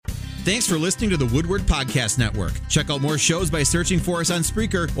Thanks for listening to the Woodward Podcast Network. Check out more shows by searching for us on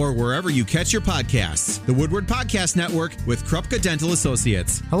Spreaker or wherever you catch your podcasts. The Woodward Podcast Network with Krupka Dental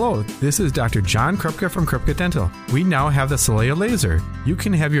Associates. Hello, this is Dr. John Krupka from Krupka Dental. We now have the Solea laser. You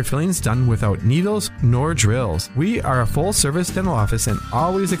can have your fillings done without needles nor drills. We are a full-service dental office and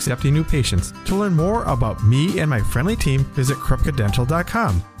always accepting new patients. To learn more about me and my friendly team, visit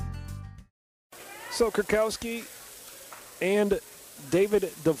krupkadental.com. So Kurkowski and David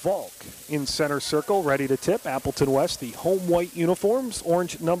DeValk in center circle, ready to tip. Appleton West, the home white uniforms,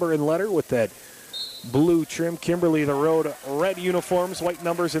 orange number and letter with that blue trim. Kimberly, the road red uniforms, white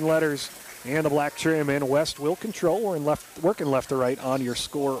numbers and letters, and the black trim. And West will control. We're working left to right on your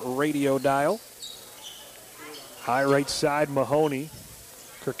score radio dial. High right side, Mahoney.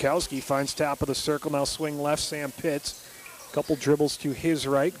 Kurkowski finds top of the circle. Now swing left, Sam Pitts. Couple dribbles to his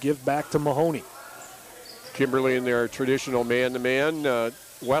right. Give back to Mahoney. Kimberly in their traditional man-to-man.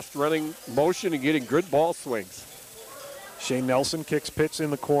 West running motion and getting good ball swings. Shane Nelson kicks Pitts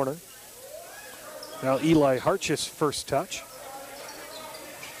in the corner. Now Eli Hartchis first touch.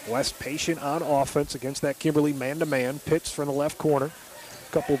 West patient on offense against that Kimberly man-to-man. Pitts from the left corner.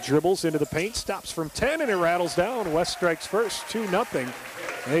 Couple dribbles into the paint. Stops from 10 and it rattles down. West strikes first, 2-0.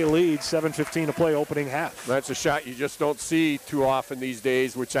 They lead, 7:15 to play opening half. That's a shot you just don't see too often these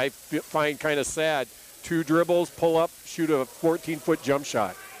days, which I find kind of sad. 2 dribbles, pull up, shoot a 14-foot jump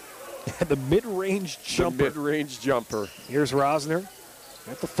shot. The mid-range jumper. The mid-range jumper. Here's Rosner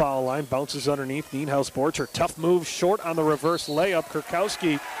at the foul line, bounces underneath. Nienhuis Borcher, tough move, short on the reverse layup.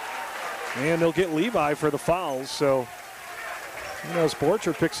 Kurkowski, and they'll get Levi for the fouls. So Nienhuis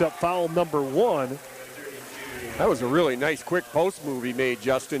Borcher picks up foul number 1. That was a really nice quick post move he made,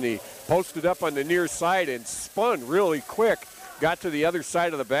 Justin. He posted up on the near side and spun really quick, got to the other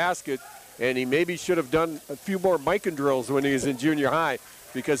side of the basket. And he maybe should have done a few more Mikan drills when he was in junior high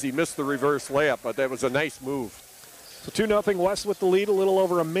because he missed the reverse layup, but that was a nice move. So 2-0 West with the lead, a little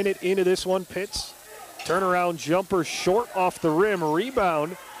over a minute into this one. Pitts, turnaround jumper short off the rim,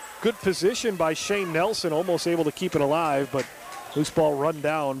 rebound. Good position by Shane Nelson, almost able to keep it alive, but loose ball run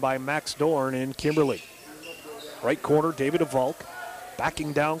down by Max Dorn in Kimberly. Right corner, David DeValk,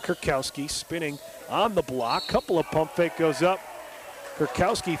 backing down Kurkowski, spinning on the block. Couple of pump fake goes up.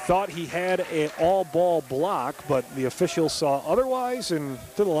 Kurkowski thought he had an all-ball block, but the officials saw otherwise, and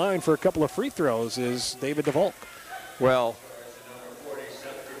to the line for a couple of free throws is David DeValk. Well,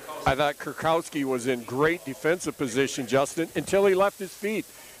 I thought Kurkowski was in great defensive position, Justin, until he left his feet.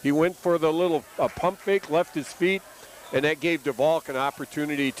 He went for the little pump fake, left his feet, and that gave DeValk an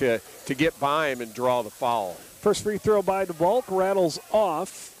opportunity to get by him and draw the foul. First free throw by DeValk rattles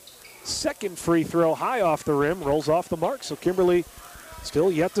off. Second free throw high off the rim, rolls off the mark, so Kimberly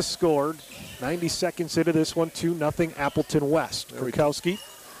still yet to score. 90 seconds into this one, 2-0 Appleton West. Kurkowski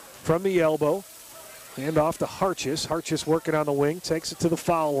from the elbow. Hand off to Hartchis. Hartchis working on the wing, takes it to the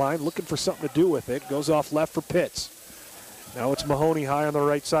foul line, looking for something to do with it. Goes off left for Pitts. Now it's Mahoney high on the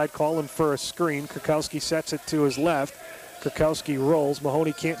right side, calling for a screen. Kurkowski sets it to his left. Kurkowski rolls.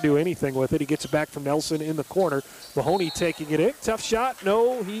 Mahoney can't do anything with it. He gets it back from Nelson in the corner. Mahoney taking it in. Tough shot.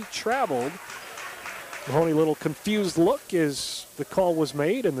 No, he traveled. Mahoney, a little confused look as the call was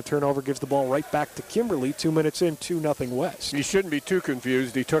made, and the turnover gives the ball right back to Kimberly. 2 minutes in, 2-0 West. He shouldn't be too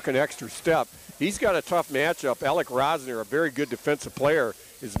confused. He took an extra step. He's got a tough matchup. Alec Rosner, a very good defensive player,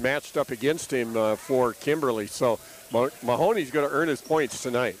 is matched up against him for Kimberly. So Mahoney's going to earn his points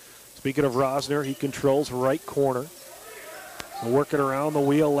tonight. Speaking of Rosner, he controls right corner. Working around the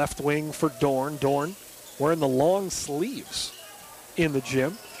wheel, left wing for Dorn. Dorn wearing the long sleeves in the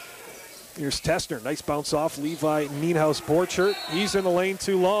gym. Here's Tessner. Nice bounce off Levi Nienhuis Borcher. He's in the lane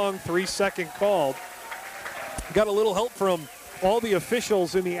too long. 3-second called. Got a little help from all the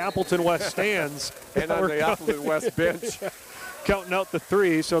officials in the Appleton West stands. And on the Appleton West bench. Counting out the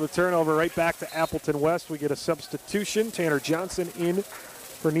 3, so the turnover right back to Appleton West. We get a substitution. Tanner Johnson in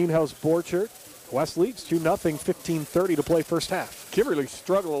for Nienhuis Borcher. West leads 2-0, 15:30 to play first half. Kimberly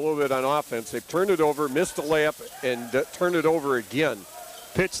struggled a little bit on offense. They've turned it over, missed a layup, and turned it over again.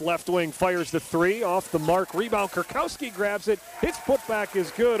 Pitts left wing fires the 3 off the mark. Rebound. Kurkowski grabs it. His putback is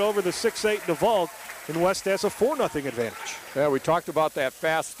good over the 6'8 DeValk. And West has a 4-0 advantage. Yeah, we talked about that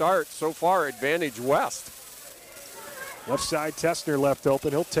fast start. So far, advantage West. Left side, Tessner left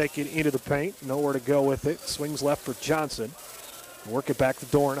open. He'll take it into the paint. Nowhere to go with it. Swings left for Johnson. Work it back to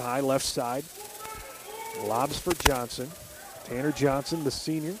Dorn. High left side. Lobs for Johnson. Tanner Johnson, the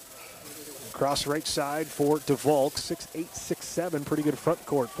senior. Cross right side for DeValk. 6'8", 6'7". Pretty good front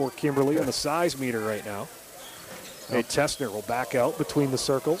court for Kimberly on the size meter right now. Now Tessner will back out between the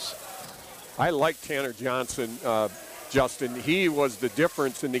circles. I like Tanner Johnson. Justin. He was the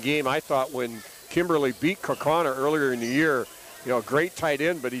difference in the game, I thought, when Kimberly beat Kaukauna earlier in the year. You know, great tight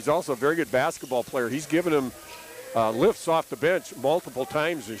end, but he's also a very good basketball player. He's given him lifts off the bench multiple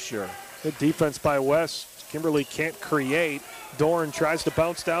times this year. Good defense by West. Kimberly can't create. Dorn tries to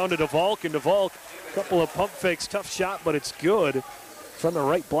bounce down to DeValk, and DeValk, a couple of pump fakes, tough shot, but it's good from the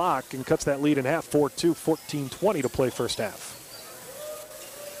right block and cuts that lead in half. 4-2, 14-20 to play first half.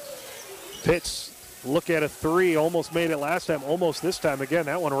 Pitts, look at a three, almost made it last time, almost this time. Again,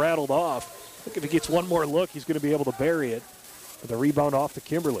 that one rattled off. I think if he gets one more look, he's going to be able to bury it. But the rebound off to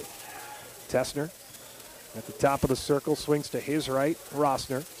Kimberly. Tessner at the top of the circle, swings to his right.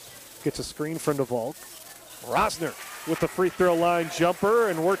 Rossner gets a screen from DeValk. Rossner with the free throw line jumper,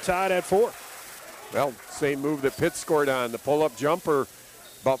 and we're tied at 4. Well, same move that Pitt scored on. The pull-up jumper,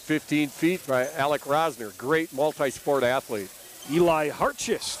 about 15 feet by Alec Rossner. Great multi-sport athlete. Eli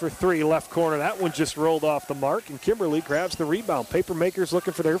Hartjes for 3, left corner. That one just rolled off the mark, and Kimberly grabs the rebound. Papermakers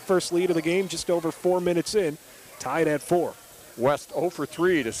looking for their first lead of the game just over 4 minutes in, tied at 4. West 0 for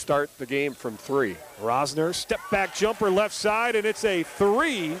 3 to start the game from 3. Rossner, step-back jumper left side, and it's a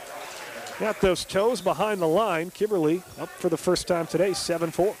 3. Got those toes behind the line. Kimberly up for the first time today,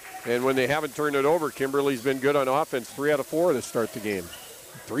 7-4. And when they haven't turned it over, Kimberly's been good on offense, 3 out of 4 to start the game.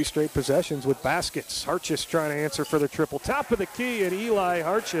 3 straight possessions with baskets. Hartjes trying to answer for the triple. Top of the key, and Eli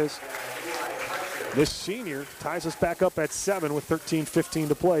Hartjes, this senior, ties us back up at 7 with 13:15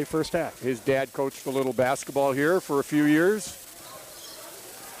 to play first half. His dad coached a little basketball here for a few years.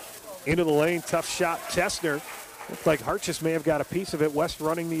 Into the lane, tough shot, Tessner. Looked like Hartjes may have got a piece of it. West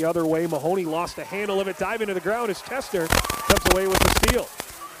running the other way. Mahoney lost a handle of it. Diving to the ground as Tessner comes away with the steal.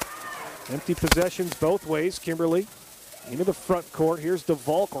 Empty possessions both ways. Kimberly into the front court. Here's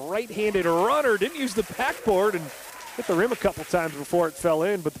DeValk, right-handed runner. Didn't use the backboard and hit the rim a couple times before it fell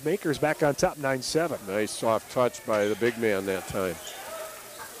in, but the Makers back on top, 9-7. Nice soft touch by the big man that time.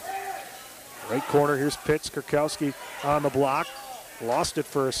 Right corner, here's Pitts. Kurkowski on the block. Lost it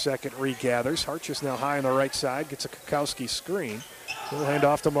for a second, regathers. Hartjes now high on the right side, gets a Kurkowski screen. He'll hand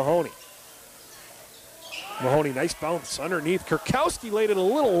off to Mahoney. Mahoney, nice bounce underneath. Kurkowski laid it a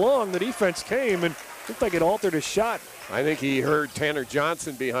little long. The defense came and looked like it altered his shot. I think he heard Tanner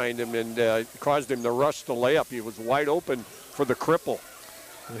Johnson behind him and caused him to rush the layup. He was wide open for the cripple.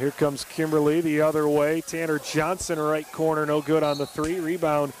 And here comes Kimberly the other way. Tanner Johnson, right corner, no good on the 3.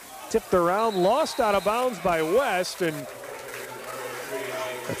 Rebound tipped around, lost out of bounds by West, and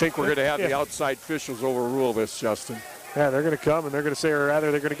I think we're going to have the outside officials overrule this, Justin. Yeah, they're going to come and they're going to say, or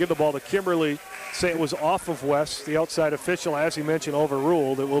rather, they're going to give the ball to Kimberly, say it was off of West. The outside official, as he mentioned,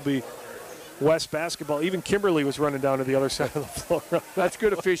 overruled. It will be West basketball. Even Kimberly was running down to the other side of the floor. That's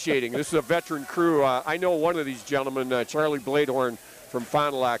good officiating. This is a veteran crew. I know one of these gentlemen, Charlie Bladehorn from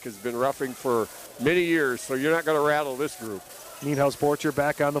Fond du Lac, has been roughing for many years, so you're not going to rattle this group. Nienhuis-Borchert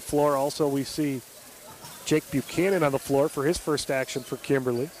back on the floor. Also, we see Jake Buchanan on the floor for his first action for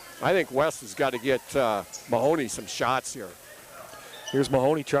Kimberly. I think West has got to get Mahoney some shots here. Here's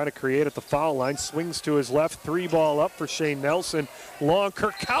Mahoney trying to create at the foul line. Swings to his left. 3 ball up for Shane Nelson. Long.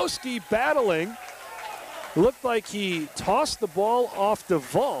 Kurkowski battling. Looked like he tossed the ball off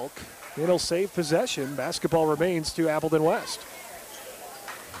DeValk. It'll save possession. Basketball remains to Appleton West.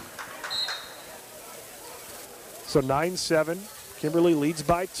 So 9-7. Kimberly leads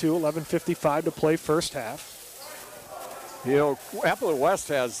by 2. 11:55 to play first half. You know, Appleton West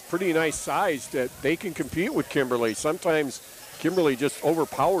has pretty nice size that they can compete with Kimberly. Sometimes Kimberly just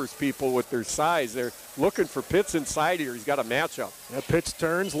overpowers people with their size. They're looking for Pitts inside here. He's got a matchup. Yeah, Pitts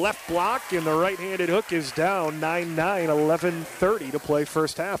turns, left block, and the right-handed hook is down. 9-9, 11:30 to play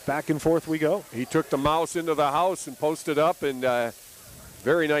first half. Back and forth we go. He took the mouse into the house and posted up, and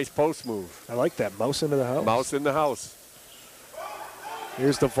very nice post move. I like that. Mouse into the house. Mouse in the house.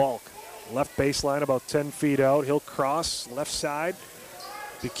 Here's DeValk. Left baseline about 10 feet out. He'll cross left side.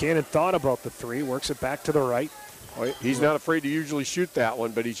 Buchanan thought about the 3. Works it back to the right. He's not afraid to usually shoot that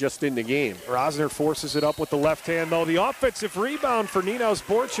one, but he's just in the game. Rossner forces it up with the left hand, though. The offensive rebound for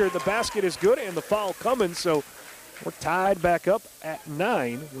Nienhuis-Borchert. The basket is good and the foul coming, so we're tied back up at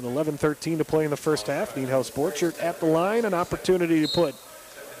 9 with 11:13 to play in the first half. Nienhuis-Borchert at the line. An opportunity to put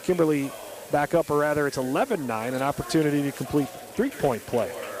Kimberly back up, or rather it's 11-9, an opportunity to complete three-point play.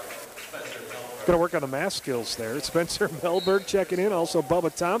 Going to work on the math skills there. Spencer Melberg checking in. Also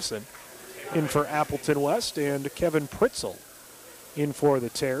Bubba Thompson in for Appleton West, and Kevin Pritzel in for the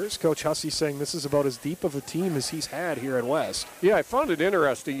Terrors. Coach Hussey saying this is about as deep of a team as he's had here at West. Yeah, I found it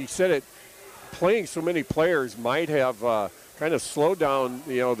interesting. He said it, playing so many players might have kind of slowed down,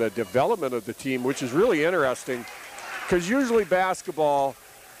 the development of the team, which is really interesting because usually basketball,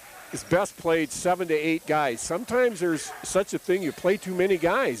 is best played 7 to 8 guys. Sometimes there's such a thing, you play too many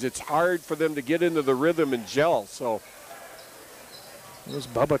guys. It's hard for them to get into the rhythm and gel. So there's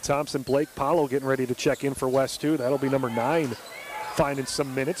Bubba Thompson, Blake Paulo getting ready to check in for West too. That'll be number 9, finding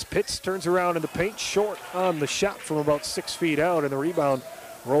some minutes. Pitts turns around in the paint, short on the shot from about 6 feet out, and the rebound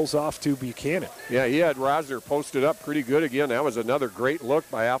rolls off to Buchanan. Yeah, he had Rosner posted up pretty good again. That was another great look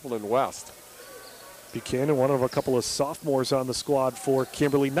by Appleton West. Buchanan, one of a couple of sophomores on the squad for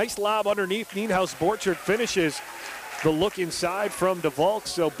Kimberly. Nice lob underneath. Nienhuis Borchert finishes the look inside from DeValk.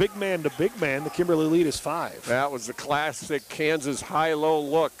 So big man to big man. The Kimberly lead is 5. That was the classic Kansas high-low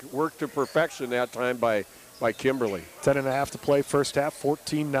look. Worked to perfection that time by Kimberly. 10.5 to play first half,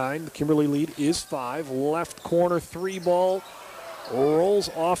 14-9. The Kimberly lead is 5. Left corner 3 ball rolls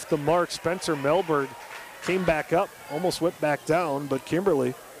off the mark. Spencer Melberg came back up, almost went back down, but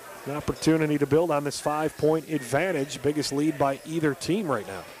Kimberly an opportunity to build on this 5-point advantage. Biggest lead by either team right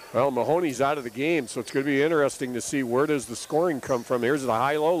now. Well, Mahoney's out of the game, so it's going to be interesting to see where does the scoring come from. Here's the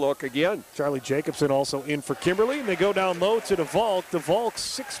high-low look again. Charlie Jacobson also in for Kimberly, and they go down low to DeValk. DeValk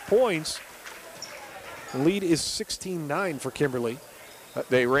 6 points. The lead is 16-9 for Kimberly.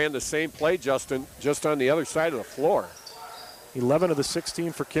 They ran the same play, Justin, just on the other side of the floor. 11 of the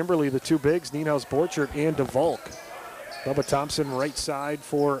 16 for Kimberly, the 2 bigs, Nienhuis Borchert and DeValk. Bubba Thompson, right side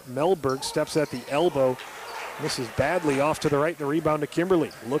for Melberg, steps at the elbow. This is badly off to the right, the rebound to Kimberly.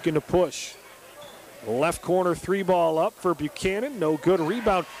 Looking to push. Left corner 3 ball up for Buchanan. No good.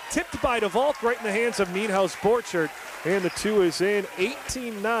 Rebound tipped by DeValk right in the hands of Nienhuis Borchert. And the 2 is in.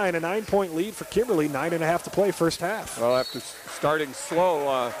 18-9, a 9-point lead for Kimberly. 9.5 to play first half. Well, after starting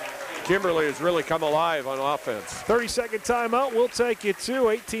slow, Kimberly has really come alive on offense. 30-second timeout. We'll take it to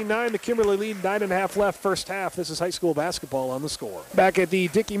 18-9. The Kimberly lead, 9.5 left first half. This is high school basketball on the Score. Back at the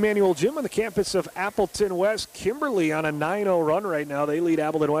Dick Emanuel Gym on the campus of Appleton West. Kimberly on a 9-0 run right now. They lead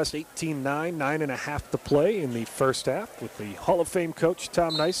Appleton West 18-9, 9.5 to play in the first half with the Hall of Fame coach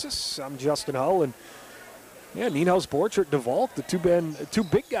Tom Nisus. I'm Justin Hull, and Nienhuis Borchert, DeValk, the two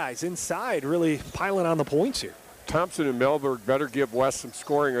big guys inside, really piling on the points here. Thompson and Melberg better give West some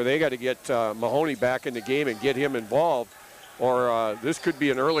scoring, or they got to get Mahoney back in the game and get him involved, or this could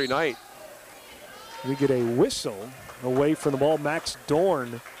be an early night. We get a whistle away from the ball. Max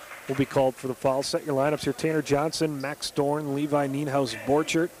Dorn will be called for the foul. Set your lineups here. Tanner Johnson, Max Dorn, Levi Nienhuis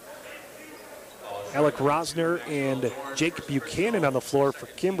Borchert, Alec Rosner, and Jake Buchanan on the floor for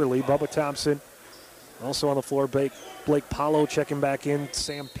Kimberly. Bubba Thompson also on the floor. Blake Paulo checking back in.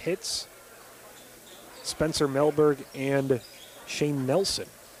 Sam Pitts, Spencer Melberg, and Shane Nelson.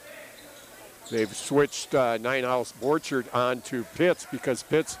 They've switched Nienhuis Borchert on to Pitts because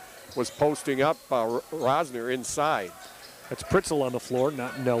Pitts was posting up Rosner inside. That's Pritzel on the floor,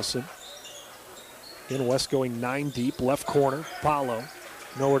 not Nelson. In West going 9 deep, left corner, Paulo.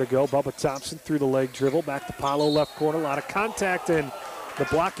 Nowhere to go. Bubba Thompson through the leg dribble, back to Paulo, left corner. A lot of contact, and the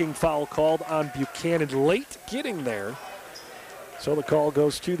blocking foul called on Buchanan late getting there. So the call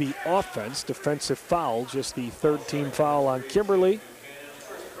goes to the offense. Defensive foul, just the 3rd team foul on Kimberly.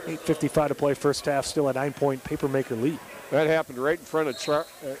 8:55 to play first half, still a 9-point Papermaker lead. That happened right in front of Charlie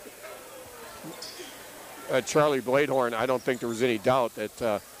Bladehorn. I don't think there was any doubt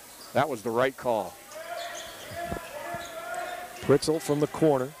that that was the right call. Pritzel from the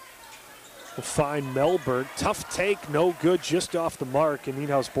corner will find Melberg. Tough take, no good, just off the mark, and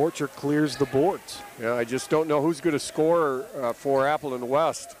Nienhuis Borchert clears the boards. Yeah, I just don't know who's going to score for Appleton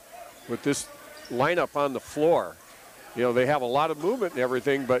West with this lineup on the floor. You know, they have a lot of movement and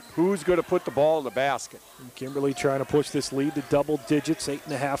everything, but who's going to put the ball in the basket? And Kimberly trying to push this lead to double digits,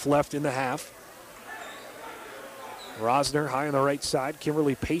 8.5 left in the half. Rosner high on the right side.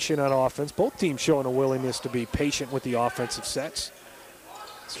 Kimberly patient on offense. Both teams showing a willingness to be patient with the offensive sets.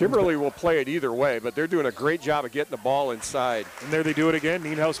 Kimberly will play it either way, but they're doing a great job of getting the ball inside. And there they do it again.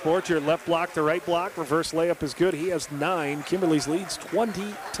 Nienhuis Borchert, left block to right block. Reverse layup is good. He has 9. Kimberly's leads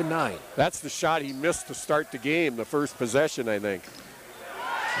 20-9. That's the shot he missed to start the game, the first possession, I think.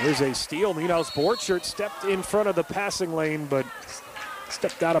 There's a steal. Nienhuis Borchert stepped in front of the passing lane, but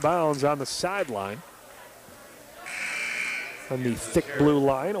stepped out of bounds on the sideline. On the thick blue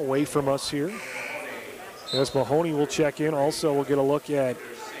line away from us here. As Mahoney will check in. Also, we'll get a look at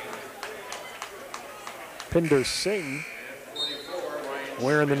Pinder Singh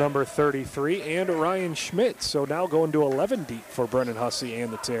wearing the number 33, and Ryan Schmidt. So now going to 11 deep for Brennan Hussey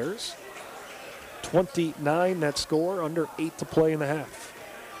and the Terrors. 29 that score, under 8 to play in the half.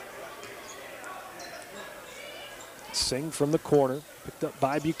 Singh from the corner, picked up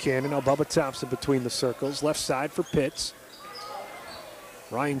by Buchanan. Now Bubba Thompson between the circles. Left side for Pitts.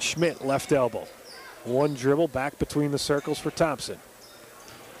 Ryan Schmidt, left elbow. One dribble back between the circles for Thompson.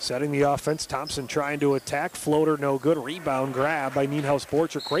 Setting the offense, Thompson trying to attack, floater no good, rebound grab by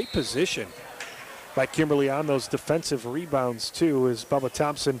Nienhuis-Borchert. Great position by Kimberly on those defensive rebounds too, as Bubba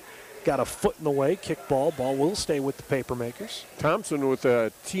Thompson got a foot in the way, kick ball will stay with the Papermakers. Thompson with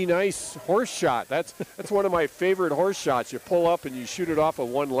a T-nice horse shot. That's one of my favorite horse shots. You pull up and you shoot it off of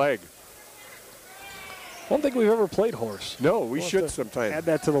one leg. I don't think we've ever played horse. No, we should sometime. Add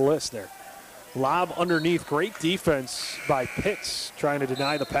that to the list there. Lob underneath, great defense by Pitts, trying to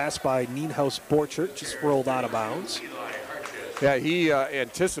deny the pass by Nienhuis-Borchert, just rolled out of bounds. Yeah, he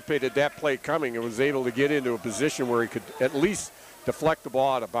anticipated that play coming and was able to get into a position where he could at least deflect the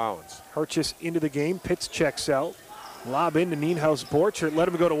ball out of bounds. Hurchis into the game, Pitts checks out. Lob into Nienhuis-Borchert, let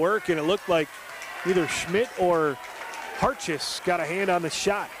him go to work, and it looked like either Schmidt or Hurchis got a hand on the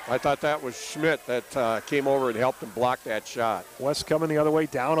shot. I thought that was Schmidt that came over and helped him block that shot. West coming the other way,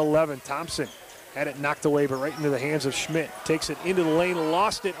 down 11. Thompson had it knocked away, but right into the hands of Schmidt. Takes it into the lane,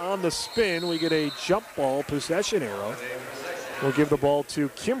 lost it on the spin. We get a jump ball possession arrow. We'll give the ball to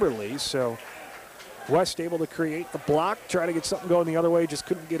Kimberly. So West able to create the block, try to get something going the other way, just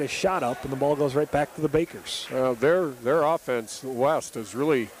couldn't get a shot up, and the ball goes right back to the Bakers. Their offense, West, has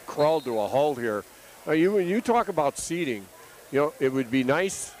really crawled to a halt here. When you talk about seeding, it would be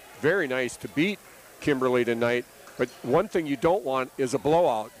nice, very nice, to beat Kimberly tonight. But one thing you don't want is a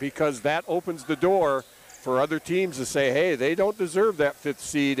blowout, because that opens the door for other teams to say, hey, they don't deserve that 5th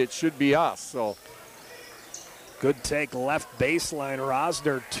seed. It should be us. So good take, left baseline.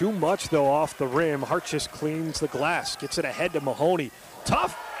 Rosner, too much, though, off the rim. Hurchis cleans the glass, gets it ahead to Mahoney.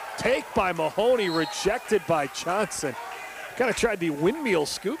 Tough take by Mahoney, rejected by Johnson. Kind of tried the windmill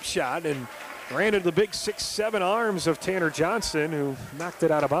scoop shot and ran into the big 6'7" arms of Tanner Johnson, who knocked it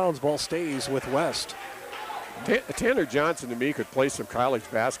out of bounds. Ball stays with West. Tanner Johnson, to me, could play some college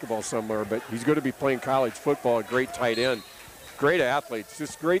basketball somewhere, but he's going to be playing college football, a great tight end. Great athletes.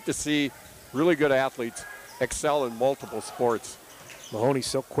 Just great to see really good athletes excel in multiple sports. Mahoney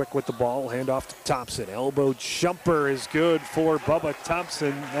so quick with the ball. Hand off to Thompson. Elbow jumper is good for Bubba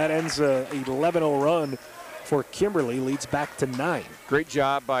Thompson. That ends a 11-0 run for Kimberly. Leads back to 9. Great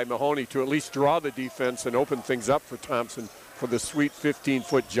job by Mahoney to at least draw the defense and open things up for Thompson for the sweet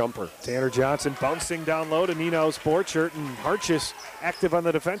 15-foot jumper. Tanner Johnson bouncing down low to Nienhuis-Borchert, and Hurchis active on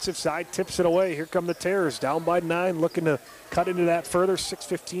the defensive side, tips it away. Here come the Terrors, down by 9, looking to cut into that further.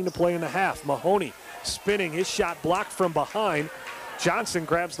 6:15 to play in the half. Mahoney spinning, his shot blocked from behind. Johnson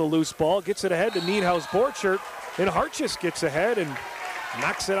grabs the loose ball, gets it ahead to Nienhuis-Borchert, and Hurchis gets ahead and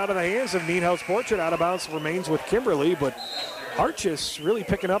knocks it out of the hands of Nienhuis-Borchert. Out of bounds, remains with Kimberly, but Hurchis really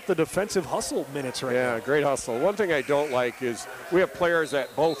picking up the defensive hustle minutes right now. Yeah, great hustle. One thing I don't like is we have players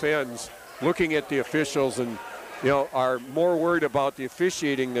at both ends looking at the officials and, are more worried about the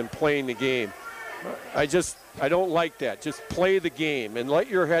officiating than playing the game. I don't like that. Just play the game and let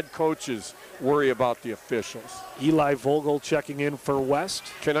your head coaches worry about the officials. Eli Vogel checking in for West.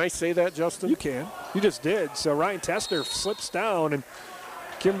 Can I say that, Justin? You can. You just did. So Ryan Tessner slips down, and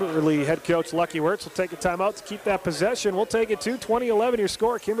Kimberly head coach Lucky Wirtz will take a timeout to keep that possession. We'll take it to 20-11 your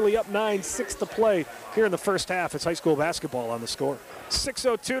score. Kimberly up 9, 6 to play here in the first half. It's high school basketball on the score.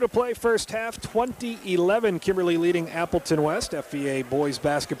 6:02 to play first half, 20-11. Kimberly leading Appleton West. FVA boys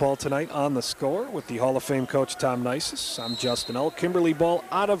basketball tonight on the score with the Hall of Fame coach Tom Nisus. I'm Justin L. Kimberly ball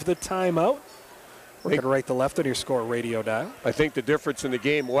out of the timeout. We're going to right to left on your score radio dial. I think the difference in the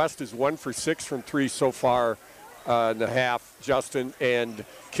game, West is 1 for 6 from 3 so far in the half, Justin, and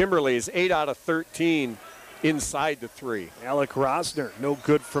Kimberly is 8 out of 13 inside the 3. Alec Rosner, no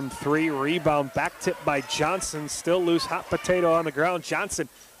good from 3. Rebound, back tip by Johnson. Still loose, hot potato on the ground. Johnson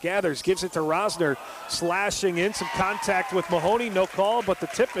gathers, gives it to Rosner, slashing in, some contact with Mahoney. No call, but the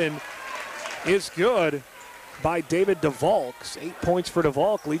tip-in is good by David DeValk. 8 points for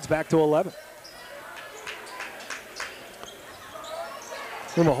DeValk, leads back to 11.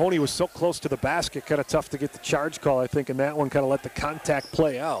 Mahoney was so close to the basket, kind of tough to get the charge call, I think, and that one kind of let the contact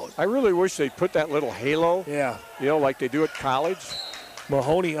play out. I really wish they'd put that little halo, yeah, like they do at college.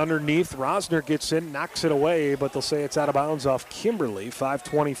 Mahoney underneath. Rosner gets in, knocks it away, but they'll say it's out of bounds off Kimberly.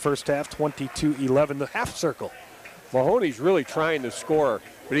 5:20 first half, 22-11, the half circle. Mahoney's really trying to score,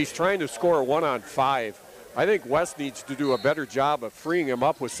 but he's trying to score 1-on-5. I think West needs to do a better job of freeing him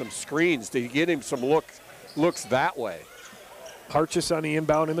up with some screens to get him some looks that way. Hurchis on the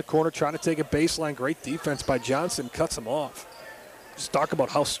inbound in the corner, trying to take a baseline. Great defense by Johnson, cuts him off. Just talk about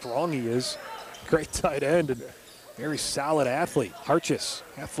how strong he is. Great tight end and very solid athlete. Hurchis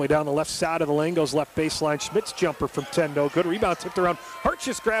halfway down the left side of the lane, goes left baseline. Schmidt's jumper from 10, no good. Rebound tipped around.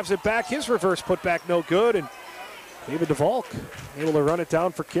 Hurchis grabs it back. His reverse put back, no good. And David DeValk able to run it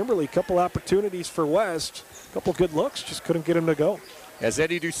down for Kimberly. Couple opportunities for West. Couple good looks, just couldn't get him to go. as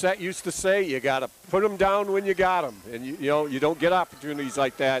Eddie Doucette used to say, you got to put them down when you got them. And, you don't get opportunities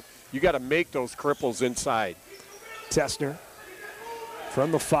like that. You got to make those cripples inside. Tessner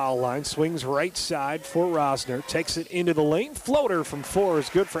from the foul line, swings right side for Rosner, takes it into the lane. Floater from 4 is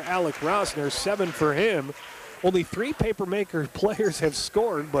good for Alec Rosner, 7 for him. Only 3 Papermaker players have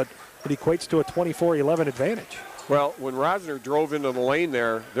scored, but it equates to a 24-11 advantage. Well, when Rosner drove into the lane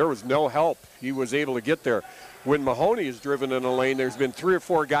there was no help. He was able to get there. When Mahoney is driven in the lane, there's been 3 or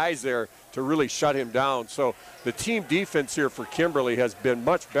 4 guys there to really shut him down. So the team defense here for Kimberly has been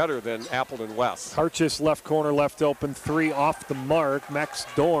much better than Appleton West. Hartjes left corner, left open, 3 off the mark. Max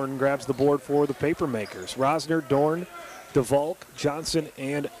Dorn grabs the board for the Papermakers. Rosner, Dorn, DeValk, Johnson,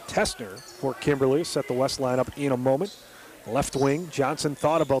 and Tessner for Kimberly. Set the West lineup in a moment. Left wing, Johnson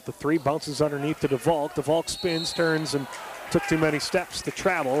thought about the 3, bounces underneath to DeValk. DeValk spins, turns, and took too many steps to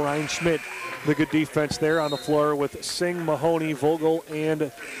travel. Ryan Schmidt, the good defense there on the floor with Singh, Mahoney, Vogel,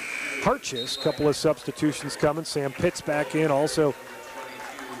 and Hartjes. Couple of substitutions coming. Sam Pitts back in. Also,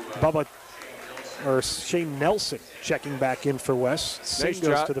 Shane Nelson checking back in for West. Singh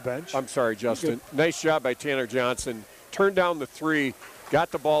goes to the bench. I'm sorry, Justin. Nice job by Tanner Johnson. Turned down the 3,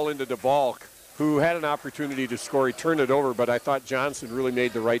 got the ball into DeValk, who had an opportunity to score. He turned it over, but I thought Johnson really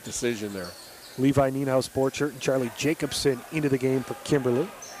made the right decision there. Levi Nienhuis-Borchert and Charlie Jacobson into the game for Kimberly.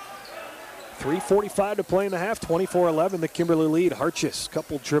 3:45 to play in the half, 24-11, the Kimberly lead. Hartjes,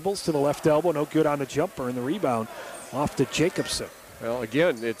 couple dribbles to the left elbow, no good on the jumper, and the rebound off to Jacobson. Well,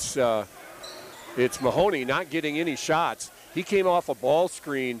 again, it's Mahoney not getting any shots. He came off a ball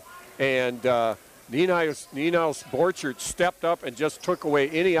screen, and Nienhuis-Borchert stepped up and just took away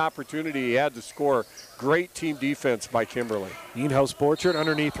any opportunity he had to score. Great team defense by Kimberly. Nienhuis-Borchert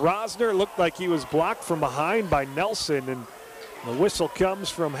underneath Rosner. Looked like he was blocked from behind by Nelson, and the whistle comes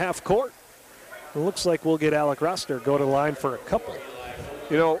from half court. It looks like we'll get Alec Rosner go to the line for a couple.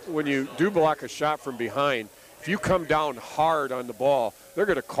 When you do block a shot from behind, if you come down hard on the ball, they're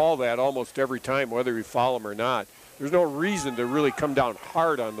going to call that almost every time, whether you foul them or not. There's no reason to really come down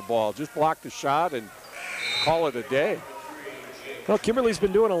hard on the ball. Just block the shot and call it a day. Well, Kimberly's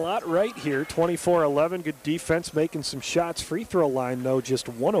been doing a lot right here. 24-11, good defense, making some shots. Free throw line, though, just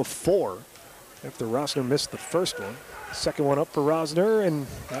 1 of 4 after Rosner missed the first one. Second one up for Rosner, and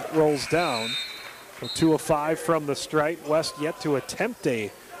that rolls down. So 2 of 5 from the stripe. West yet to attempt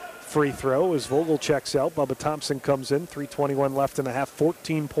a free throw as Vogel checks out. Bubba Thompson comes in. 3:21 left in the half.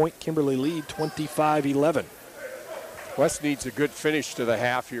 14-point Kimberly lead, 25-11. West needs a good finish to the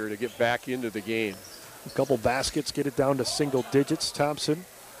half here to get back into the game. A couple baskets, get it down to single digits. Thompson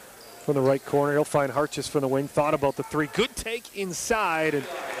from the right corner. He'll find Hartjes from the wing. Thought about the 3. Good take inside, and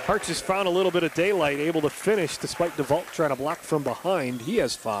Hartjes found a little bit of daylight, able to finish despite DeValk trying to block from behind. He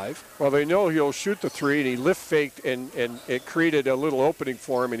has 5. Well, they know he'll shoot the 3, and he lift faked, and it created a little opening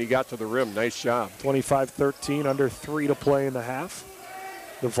for him, and he got to the rim. Nice job. 25-13, under 3 to play in the half.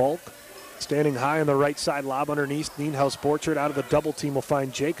 DeValk standing high on the right side, lob underneath. Nienhuis-Borchert out of the double team will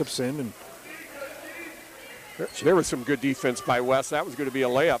find Jacobson, and there was some good defense by West. That was going to be a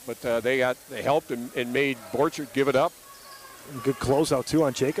layup, but they helped and made Borchert give it up. Good closeout, too,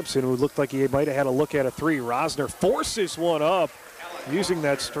 on Jacobson, who looked like he might have had a look at a 3. Rosner forces one up, using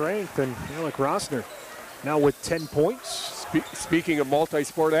that strength, and Alec Rosner now with 10 points. Speaking of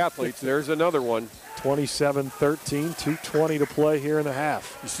multi-sport athletes, there's another one. 27-13, 2:20 to play here in the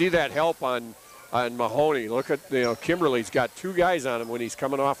half. You see that help on Mahoney. Look at, Kimberly's got 2 guys on him when he's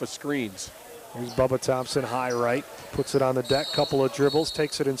coming off of screens. Here's Bubba Thompson, high right, puts it on the deck, couple of dribbles,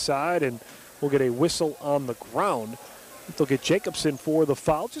 takes it inside, and we'll get a whistle on the ground. They'll get Jacobson for the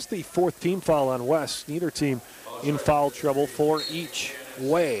foul, just the 4th team foul on West. Neither team in foul trouble, 4 each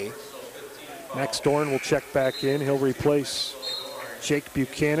way. Max Dorn will check back in. He'll replace Jake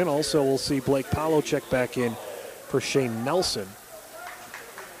Buchanan. Also, we'll see Blake Paulo check back in for Shane Nelson.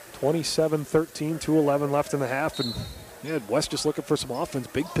 27-13, 2:11 left in the half, and West just looking for some offense.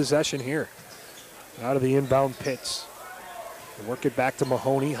 Big possession here. Out of the inbound Pitts. They work it back to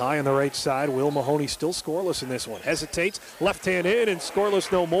Mahoney, high on the right side. Will Mahoney still scoreless in this one. Hesitates, left hand in, and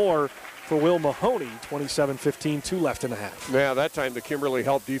scoreless no more for Will Mahoney. 27-15, 2 left in the half. Yeah, that time the Kimberly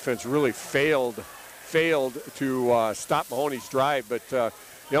help defense really failed to stop Mahoney's drive, but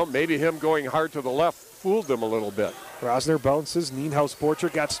maybe him going hard to the left fooled them a little bit. Rosner bounces.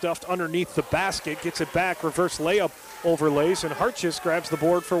 Nienhuis-Borchert got stuffed underneath the basket, gets it back, reverse layup overlays, and Hartjes grabs the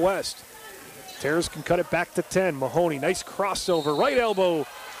board for West. Terrace can cut it back to 10. Mahoney, nice crossover, right elbow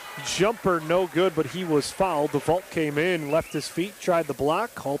jumper, no good, but he was fouled. DeValk came in, left his feet, tried the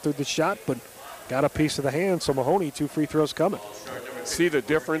block, halted the shot, but got a piece of the hand, so Mahoney, 2 free throws coming. See the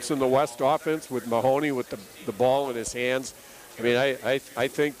difference in the West offense with Mahoney with the ball in his hands. I mean, I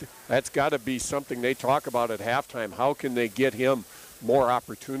think that's got to be something they talk about at halftime. How can they get him more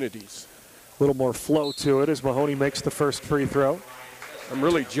opportunities? A little more flow to it as Mahoney makes the first free throw. I'm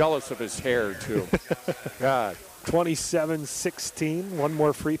really jealous of his hair, too. God. 27-16. One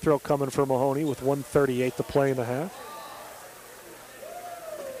more free throw coming for Mahoney with 1:38 to play in the half.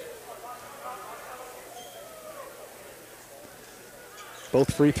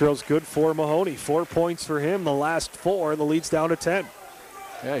 Both free throws good for Mahoney. 4 points for him. The last 4. The lead's down to 10.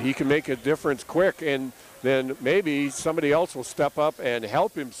 Yeah, he can make a difference quick, and then maybe somebody else will step up and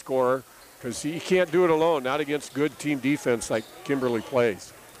help him score because he can't do it alone, not against good team defense like Kimberly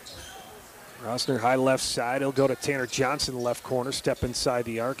plays. Rossner high left side. He'll go to Tanner Johnson, left corner. Step inside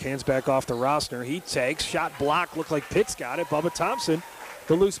the arc. Hands back off to Rossner. He takes. Shot block. Looked like Pitts got it. Bubba Thompson,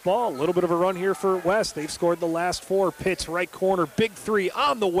 the loose ball. A little bit of a run here for West. They've scored the last 4. Pitts, right corner. Big three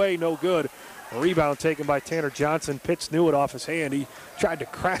on the way. No good. A rebound taken by Tanner Johnson. Pitts knew it off his hand. He tried to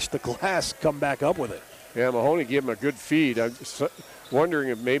crash the glass, come back up with it. Yeah, Mahoney gave him a good feed. I'm wondering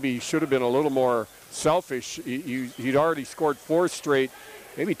if maybe he should have been a little more selfish. He'd already scored 4 straight.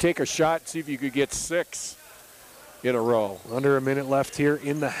 Maybe take a shot, see if you could get 6 in a row. Under a minute left here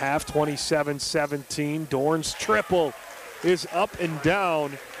in the half, 27-17. Dorn's triple is up and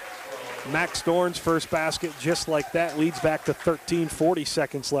down. Max Dorn's first basket, just like that, leads back to 13, 40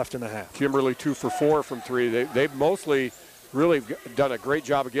 seconds left in the half. Kimberly 2 for 4 from 3. They've mostly really done a great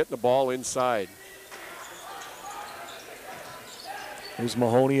job of getting the ball inside. Here's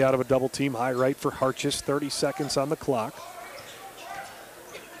Mahoney out of a double team, high right for Hartjes, 30 seconds on the clock.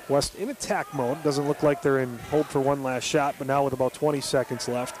 West in attack mode. Doesn't look like they're in hold for one last shot, but now with about 20 seconds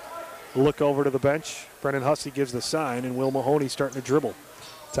left. Look over to the bench. Brennan Hussey gives the sign, and Will Mahoney starting to dribble.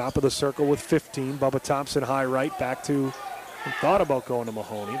 Top of the circle with 15. Bubba Thompson high right, back to, and thought about going to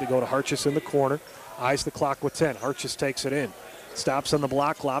Mahoney. They go to Hartjes in the corner. Eyes the clock with 10. Hartjes takes it in. Stops on the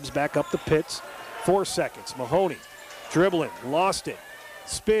block, lobs back up to Pitts. 4 seconds. Mahoney dribbling, lost it.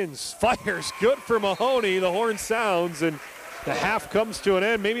 Spins, fires, good for Mahoney. The horn sounds, and the half comes to an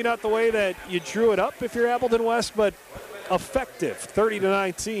end. Maybe not the way that you drew it up if you're Appleton West, but effective.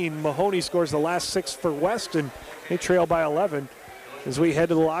 30-19. Mahoney scores the last 6 for West, and they trail by 11. As we head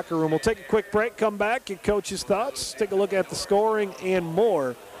to the locker room, we'll take a quick break, come back, get Coach's thoughts, take a look at the scoring and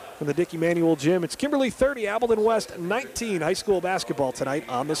more from the Dick Emanuel Gym. It's Kimberly 30, Appleton West 19. High school basketball tonight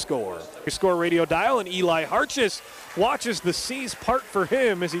on The Score. Your Score radio dial, and Eli Hartjes watches the seas part for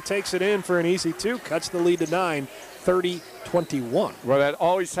him as he takes it in for an easy 2, cuts the lead to 9. 30-21. Well, that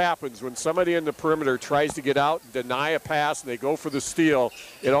always happens when somebody in the perimeter tries to get out and deny a pass and they go for the steal.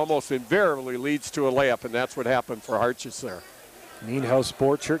 It almost invariably leads to a layup, and that's what happened for Hartjes there. Nienhuis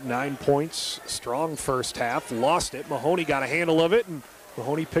Borchert, 9 points. Strong first half. Lost it. Mahoney got a handle of it, and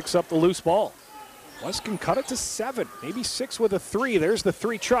Mahoney picks up the loose ball. West can cut it to 7, maybe 6 with a 3. There's the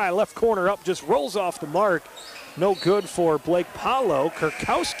 3 try. Left corner up, just rolls off the mark. No good for Blake Paulo.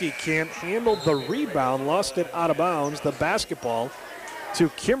 Kurkowski can't handle the rebound. Lost it out of bounds. The basketball to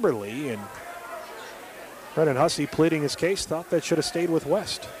Kimberly. And Brennan Hussey pleading his case. Thought that should have stayed with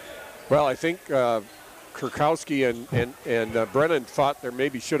West. Well, I think Kurkowski and Brennan thought there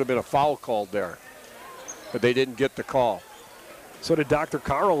maybe should have been a foul called there. But they didn't get the call. So did Dr.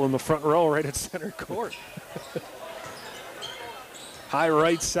 Carl in the front row right at center court. High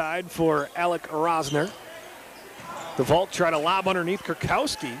right side for Alec Rosner. DeVault trying to lob underneath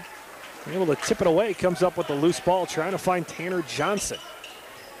Kurkowski. Able to tip it away. Comes up with the loose ball, trying to find Tanner Johnson.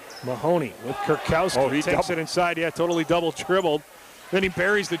 Mahoney with Kurkowski. He takes it inside. Yeah, totally double dribbled. Then he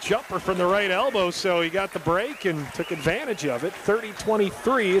buries the jumper from the right elbow, so he got the break and took advantage of it.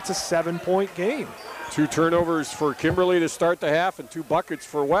 30-23. It's a 7-point game. 2 turnovers for Kimberly to start the half and 2 buckets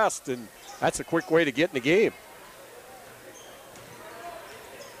for West, and that's a quick way to get in the game.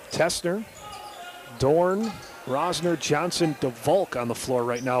 Tessner, Dorn, Rosner, Johnson, DeVolk on the floor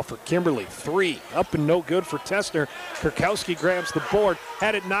right now for Kimberly. 3 up and no good for Tessner. Kurkowski grabs the board,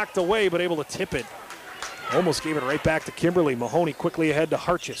 had it knocked away, but able to tip it. Almost gave it right back to Kimberly. Mahoney quickly ahead to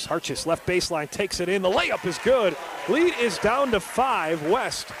Hartjes. Hartjes left baseline, takes it in. The layup is good. Lead is down to 5.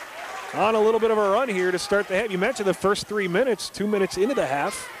 West on a little bit of a run here to start the half. You mentioned the first 3 minutes, 2 minutes into the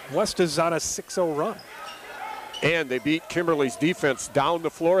half. West is on a 6-0 run. And they beat Kimberly's defense down the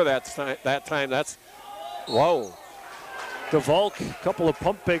floor that time. That's, whoa. DeVolk, a couple of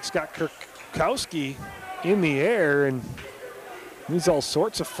pump fakes, got Kurkowski in the air, and he's all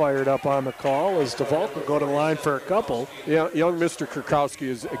sorts of fired up on the call as DeVolk will go to the line for a couple. Yeah, young Mr. Kurkowski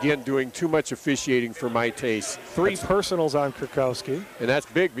is, again, doing too much officiating for my taste. 3 personals on Kurkowski. And that's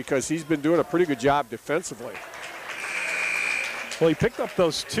big because he's been doing a pretty good job defensively. Well, he picked up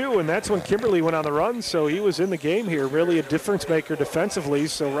those 2, and that's when Kimberly went on the run, so he was in the game here, really a difference maker defensively,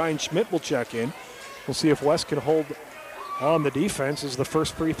 so Ryan Schmidt will check in. We'll see if West can hold on the defense, as the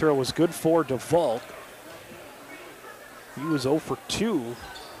first free throw was good for DeValk. He was 0 for 2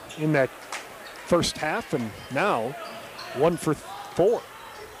 in that first half, and now 1 for 4.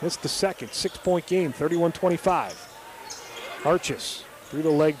 Missed the second. 6-point game, 31-25. Arches through the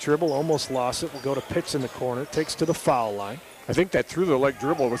leg dribble, almost lost it. Will go to Pitts in the corner, takes to the foul line. I think that through the leg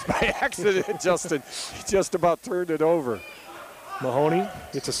dribble was by accident, Justin. He just about turned it over. Mahoney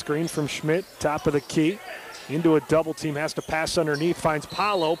gets a screen from Schmidt, top of the key. Into a double team, has to pass underneath, finds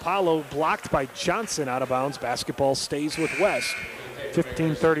Paulo. Paulo blocked by Johnson out of bounds. Basketball stays with West.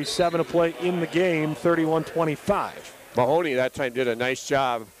 15:37 to play in the game, 31-25. Mahoney that time did a nice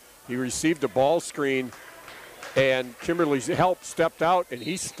job. He received a ball screen, and Kimberly's help stepped out, and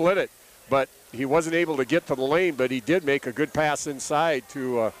he split it. But he wasn't able to get to the lane, but he did make a good pass inside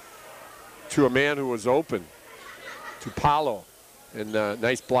to a man who was open, to Paulo. And a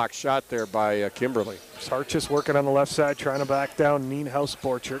nice block shot there by Kimberly. Arches working on the left side, trying to back down Nienhuis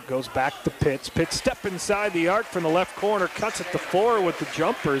Borchert. Goes back to Pitts. Pitts step inside the arc from the left corner, cuts it to 4 with the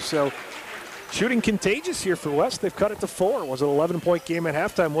jumper. So shooting contagious here for West. They've cut it to 4. Was an 11-point game at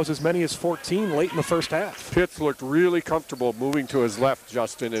halftime. Was as many as 14 late in the first half. Pitts looked really comfortable moving to his left,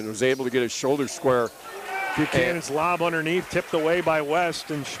 Justin, and was able to get his shoulder square. Buchanan's lob underneath, tipped away by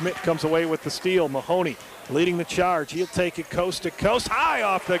West, and Schmidt comes away with the steal. Mahoney leading the charge. He'll take it coast to coast, high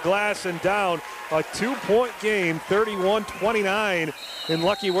off the glass and down. A 2-point game, 31-29. And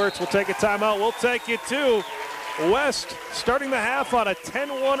Lucky Wirtz will take a timeout. We'll take it too. West starting the half on a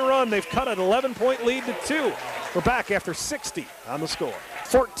 10-1 run. They've cut an 11-point lead to 2. We're back after 60 on the score.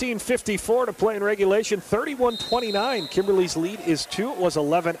 14:54 to play in regulation, 31-29. Kimberly's lead is 2. It was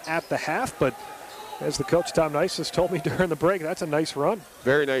 11 at the half, but as the coach Tom Nice has told me during the break, that's a nice run.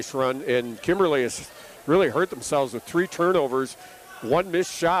 Very nice run, and Kimberly has really hurt themselves with 3 turnovers, 1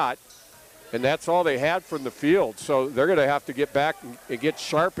 missed shot, and that's all they had from the field. So they're going to have to get back and get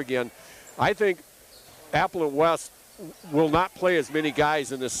sharp again. I think Appleton West will not play as many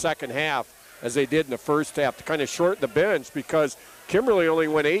guys in the second half as they did in the first half to kind of shorten the bench, because Kimberly only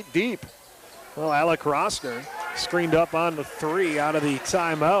went 8 deep. Well, Alec Rosner screened up on the 3 out of the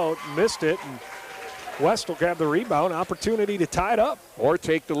timeout, missed it, and West will grab the rebound, opportunity to tie it up. Or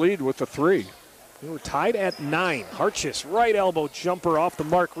take the lead with the 3. We were tied at 9. Hartjes, right elbow jumper off the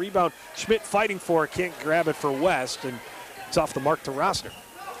mark. Rebound, Schmidt fighting for it, can't grab it for West, and it's off the mark to Rosner.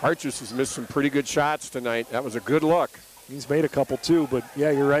 Hartjes has missed some pretty good shots tonight. That was a good look. He's made a couple too, but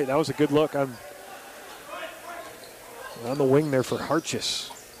yeah, you're right. That was a good look on the wing there for Hartjes.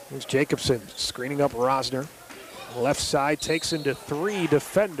 There's Jacobson screening up Rosner. Left side takes into 3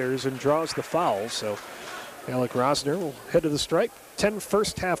 defenders and draws the foul. So Alec Rosner will head to the stripe. 10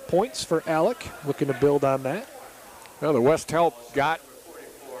 first half points for Alec. Looking to build on that. Now the West help got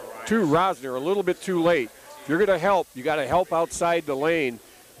to Rosner a little bit too late. If you're going to help, you got to help outside the lane.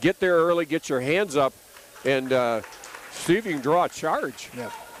 Get there early, get your hands up, and see if you can draw a charge. Yeah.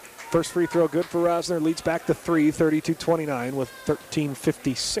 First free throw good for Rosner. Leads back to 3, 32-29 with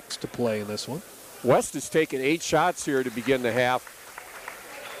 13:56 to play in this one. West has taken 8 shots here to begin the half.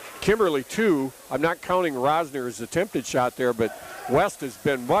 Kimberly 2. I'm not counting Rosner's attempted shot there, but West has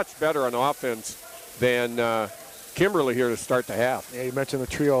been much better on offense than Kimberly here to start the half. Yeah, you mentioned the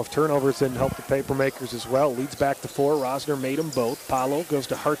trio of turnovers didn't help the Papermakers as well. Leads back to 4. Rosner made them both. Paulo goes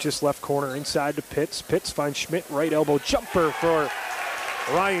to Hartjes, left corner, inside to Pitts. Pitts finds Schmidt, right elbow jumper for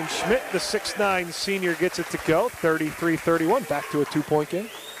Ryan Schmidt. The 6'9 senior gets it to go. 33-31. Back to a 2-point game.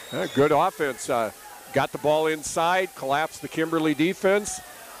 Good offense. Got the ball inside, collapsed the Kimberly defense,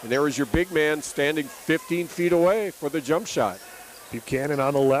 and there was your big man standing 15 feet away for the jump shot. Buchanan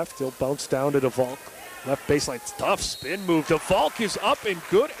on the left. He'll bounce down to DeValk. Left baseline, tough spin move. DeValk is up and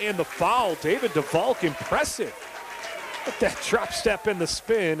good, and the foul. David DeValk, impressive. With that drop step in the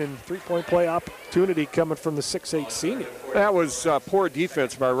spin, and 3-point play opportunity coming from the 6'8 senior. That was poor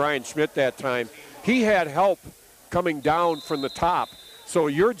defense by Ryan Schmidt that time. He had help coming down from the top. So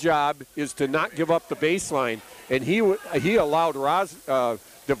your job is to not give up the baseline, and he allowed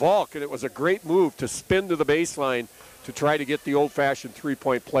DeValk, and it was a great move to spin to the baseline to try to get the old-fashioned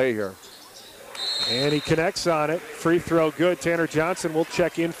 3-point play here. And he connects on it. Free throw good. Tanner Johnson will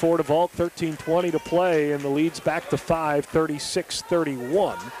check in for DeValk. 13:20 to play, and the lead's back to 5,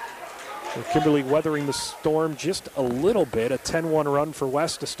 36-31. With Kimberly weathering the storm just a little bit. A 10-1 run for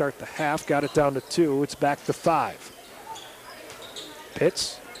West to start the half. Got it down to 2. It's back to 5.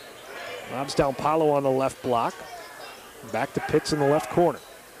 Pitts lobs down Paulo on the left block. Back to Pitts in the left corner.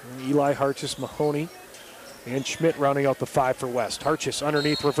 Eli Hartjes, Mahoney And Schmidt rounding out the 5 for West. Hartjes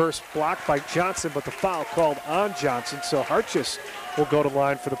underneath, reverse block by Johnson, but the foul called on Johnson. So Hartjes will go to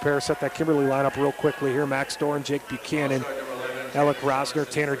line for the pair. Set that Kimberly lineup real quickly here. Max Doran, Jake Buchanan, Alec Rosner,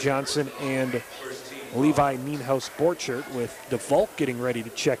 Tanner Johnson, and Levi Nienhuis-Borchert, with DeVolk getting ready to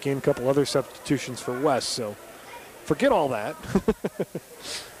check in. A couple other substitutions for West. So forget all that.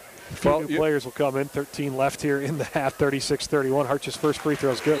 A few new players will come in. 13 left here in the half, 36-31. Hartjes' first free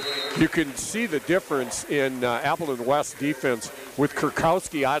throw is good. You can see the difference in Appleton West defense with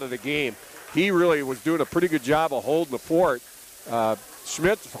Kurkowski out of the game. He really was doing a pretty good job of holding the fort.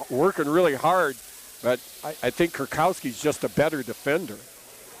 Schmidt's working really hard, but I think Kurkowski's just a better defender.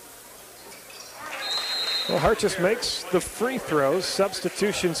 Well, Hartjes makes the free throws.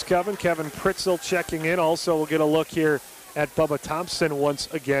 Substitutions coming. Kevin Pritzel checking in. Also, we'll get a look here at Bubba Thompson once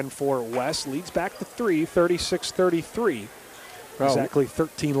again for West. Leads back to 3, 36-33. Exactly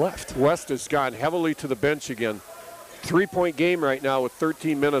 13 left. West has gone heavily to the bench again. 3-point game right now with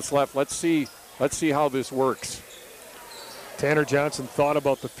 13 minutes left. Let's see how this works. Tanner Johnson thought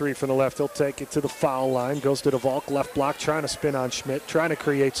about the 3 from the left. He'll take it to the foul line. Goes to DeVolk, left block, trying to spin on Schmidt, trying to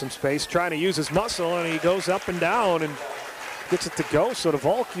create some space, trying to use his muscle, and he goes up and down and gets it to go. So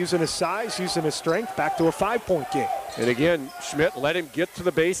DeVolk, using his size, using his strength, back to a 5-point game. And again, Schmidt let him get to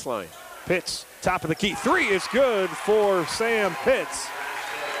the baseline. Pitts, top of the key. 3 is good for Sam Pitts.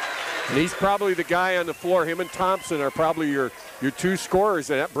 And he's probably the guy on the floor. Him and Thompson are probably your 2 scorers,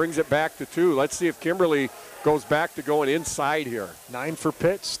 and that brings it back to 2. Let's see if Kimberly goes back to going inside here. 9 for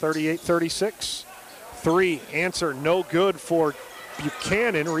Pitts, 38-36. 3, answer no good for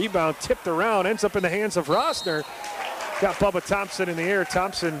Buchanan. Rebound tipped around, ends up in the hands of Rosner. Got Bubba Thompson in the air.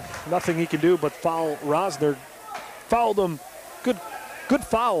 Thompson, nothing he can do but foul Rosner. Fouled him. Good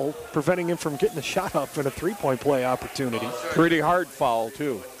foul, preventing him from getting a shot up in a 3-point play opportunity. Pretty hard foul,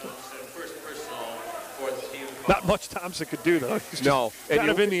 too. Not much Thompson could do, though. He's no. Kind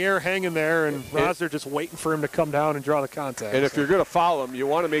of in the air, hanging there, and Rosner just waiting for him to come down and draw the contact. And if you're going to foul him, you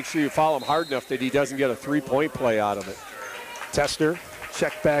want to make sure you foul him hard enough that he doesn't get a 3-point play out of it. Tester,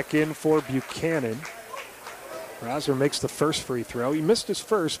 check back in for Buchanan. Rosner makes the first free throw. He missed his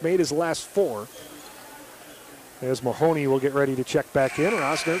first, made his last 4. As Mahoney will get ready to check back in.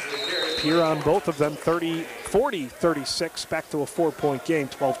 Rosner, here on both of them, 40-36, back to a 4-point game,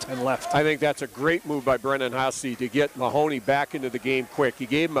 12-10 left. I think that's a great move by Brennan Hussey to get Mahoney back into the game quick. He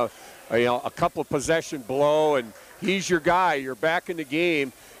gave him a couple of possession blow, and he's your guy. You're back in the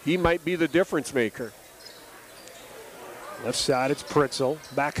game. He might be the difference maker. Left side, it's Pritzel.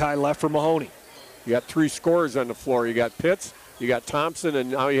 Back high left for Mahoney. You got 3 scorers on the floor. You got Pitts, you got Thompson,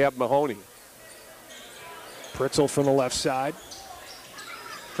 and now you have Mahoney. Pritzel from the left side.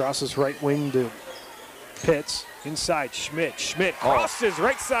 Crosses right wing to Pitts. Inside Schmidt. Schmidt crosses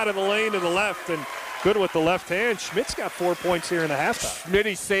right side of the lane to the left, and good with the left hand. Schmidt's got 4 points here in the halftime.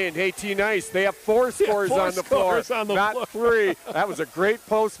 Schmidt's saying, hey, T-Nice, they have 4 scores on the floor, not 3. That was a great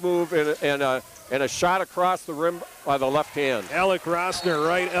post move and a shot across the rim by the left hand. Alec Rosner,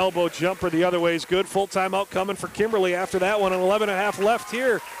 right elbow jumper the other way is good. Full timeout coming for Kimberly after that one. 11.5 left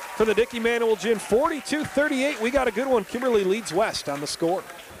here for the Dickey Manuel Gin. 42-38. We got a good one. Kimberly leads West on the score.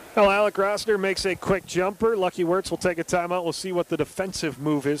 Well, Alec Rosner makes a quick jumper. Lucky Wirtz will take a timeout. We'll see what the defensive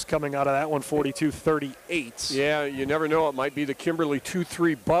move is coming out of that one, 42-38. Yeah, you never know. It might be the Kimberly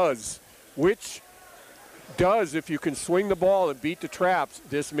 2-3 buzz, which does, if you can swing the ball and beat the traps,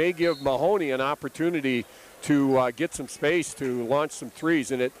 this may give Mahoney an opportunity to get some space to launch some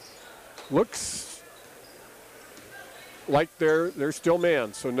threes. And it looks like they're still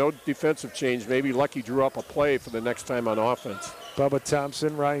man, so no defensive change. Maybe Lucky drew up a play for the next time on offense. Bubba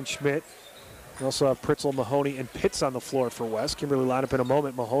Thompson, Ryan Schmidt. We also have Pritzel, Mahoney, and Pitts on the floor for West. Kimberly line up in a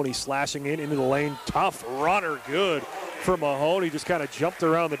moment. Mahoney slashing into the lane. Tough runner, good for Mahoney. Just kind of jumped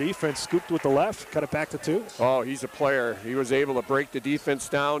around the defense, scooped with the left, cut it back to 2. Oh, he's a player. He was able to break the defense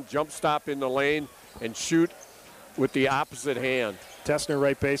down, jump stop in the lane, and shoot with the opposite hand. Tessner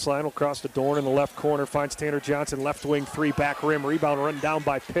right baseline will cross to Dorn in the left corner. Finds Tanner Johnson, left wing 3, back rim. Rebound run down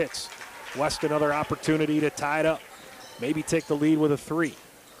by Pitts. West another opportunity to tie it up. Maybe take the lead with a 3.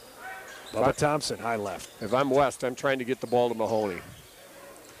 Bubba Thompson, high left. If I'm West, I'm trying to get the ball to Mahoney.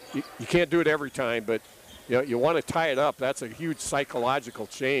 You can't do it every time, but you want to tie it up. That's a huge psychological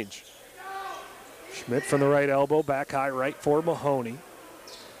change. Schmidt from the right elbow, back high right for Mahoney.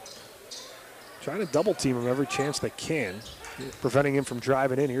 Trying to double team him every chance they can, preventing him from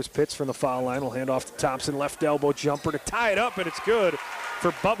driving in. Here's Pitts from the foul line. Will hand off to Thompson, left elbow jumper to tie it up, and it's good for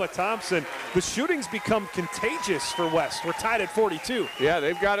Bubba Thompson. The shooting's become contagious for West. We're tied at 42. Yeah,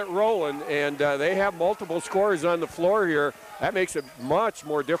 they've got it rolling, and they have multiple scorers on the floor here. That makes it much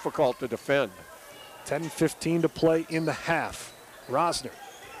more difficult to defend. 10:15 to play in the half. Rosner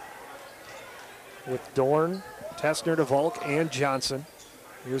with Dorn, Tessner, DeVolk, and Johnson.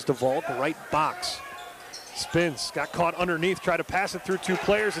 Here's DeVolk, right box. Spins, got caught underneath, tried to pass it through two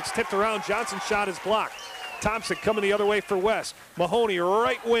players. It's tipped around. Johnson's shot is blocked. Thompson coming the other way for West. Mahoney,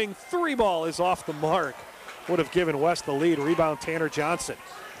 right wing, three ball is off the mark. Would have given West the lead. Rebound, Tanner Johnson.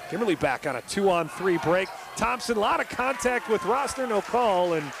 Kimberly back on a 2-on-3 break. Thompson, a lot of contact with Rosner, no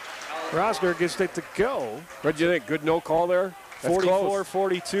call, and Rosner gets it to go. What do you think? Good no call there?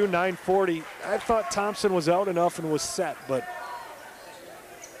 44-42, 9:40. I thought Thompson was out enough and was set, but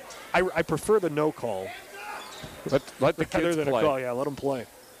I prefer the no call. Let the kids than play. A call. Yeah, let them play.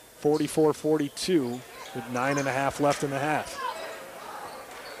 44-42 with 9.5 left in the half.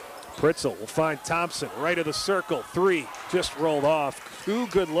 Pritzel will find Thompson right of the circle. Three just rolled off. Two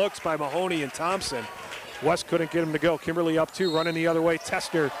good looks by Mahoney and Thompson. West couldn't get him to go. Kimberly up two, running the other way.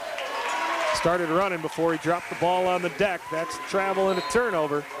 Tessner started running before he dropped the ball on the deck. That's travel and a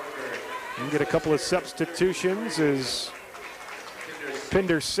turnover. You get a couple of substitutions as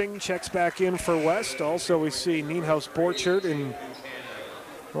Pinder Singh checks back in for West. Also, we see Nienhuis Borchert and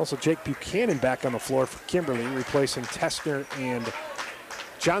also Jake Buchanan back on the floor for Kimberly, replacing Tessner and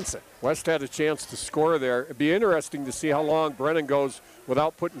Johnson. West had a chance to score there. It'd be interesting to see how long Brennan goes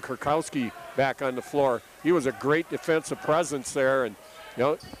without putting Kurkowski back on the floor. He was a great defensive presence there, and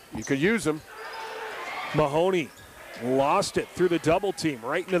you could use him. Mahoney lost it through the double team,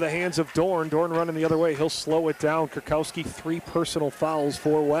 right into the hands of Dorn. Dorn running the other way. He'll slow it down. Kurkowski, 3 personal fouls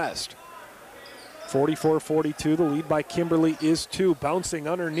for West. 44-42, the lead by Kimberly is 2. Bouncing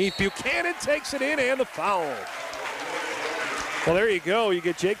underneath. Buchanan takes it in and the foul. Well, there you go. You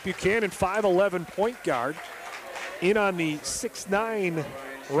get Jake Buchanan, 5'11" point guard, in on the 6'9"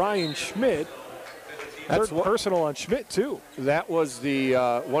 Ryan Schmidt. That's personal on Schmidt, too. That was the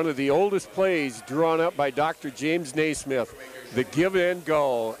one of the oldest plays drawn up by Dr. James Naismith, the give and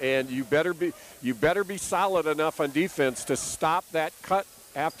go. And you better be solid enough on defense to stop that cut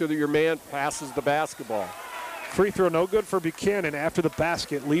after your man passes the basketball. Free throw no good for Buchanan after the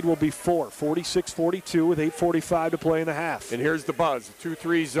basket. Lead will be 4, 46-42 with 8:45 to play in the half. And here's the buzz,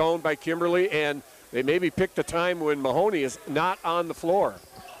 2-3 zone by Kimberly, and they maybe picked a time when Mahoney is not on the floor.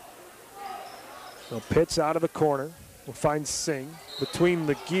 So Pitts out of the corner. We'll find Singh between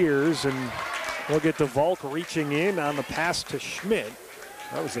the gears, and we'll get DeVolk reaching in on the pass to Schmidt.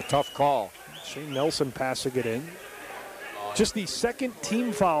 That was a tough call. Shane Nelson passing it in. Just the second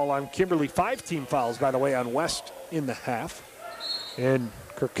team foul on Kimberly. 5 team fouls, by the way, on West in the half. And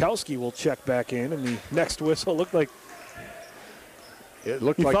Kurkowski will check back in, and the next whistle looked like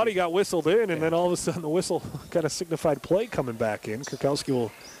he thought he got whistled in, and then all of a sudden the whistle kind of signified play coming back in. Kurkowski will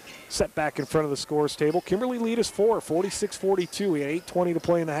set back in front of the scores table. Kimberly lead is 4, 46-42. We had 8:20 to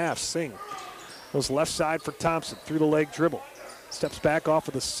play in the half. Singh goes left side for Thompson through the leg dribble. Steps back off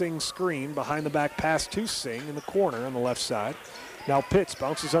of the Singh screen, behind the back pass to Singh in the corner on the left side. Now Pitts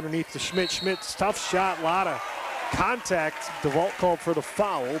bounces underneath to Schmidt. Schmidt's tough shot, a lot of contact. DeVolk called for the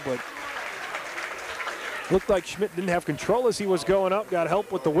foul, but looked like Schmidt didn't have control as he was going up, got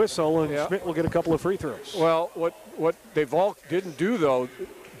help with the whistle, and Schmidt will get a couple of free throws. Well, what DeVolk didn't do, though,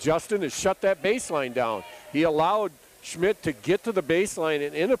 Justin, is shut that baseline down. He allowed Schmidt to get to the baseline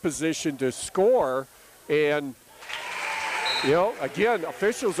and in a position to score, and again,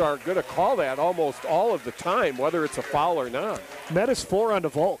 officials are going to call that almost all of the time, whether it's a foul or not. That is 4 on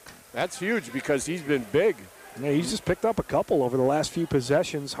DeVolk. That's huge because he's been big. Yeah, he's just picked up a couple over the last few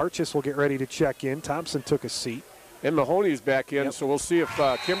possessions. Hartjes will get ready to check in. Thompson took a seat. And Mahoney's back in, so we'll see if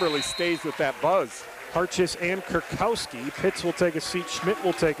Kimberly stays with that buzz. Hartjes and Kurkowski. Pitts will take a seat. Schmidt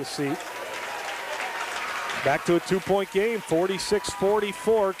will take a seat. Back to a 2-point game,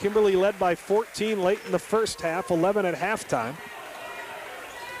 46-44. Kimberly led by 14 late in the first half, 11 at halftime.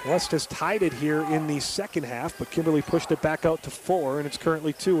 West has tied it here in the second half, but Kimberly pushed it back out to 4, and it's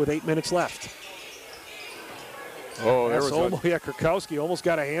currently 2 with 8 minutes left. Oh, there was Kurkowski almost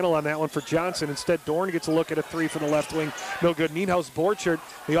got a handle on that one for Johnson. Instead, Dorn gets a look at a 3 from the left wing. No good. Nienhuis Borchert,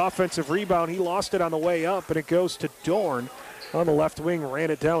 the offensive rebound. He lost it on the way up, and it goes to Dorn on the left wing.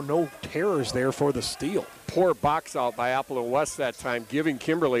 Ran it down. No terrors there for the steal. Poor box out by Appleton West that time, giving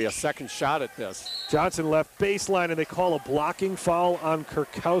Kimberly a second shot at this. Johnson left baseline, and they call a blocking foul on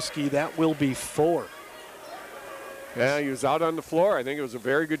Kurkowski. That will be 4. Yeah, he was out on the floor. I think it was a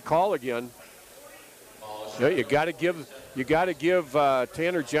very good call again. You got to give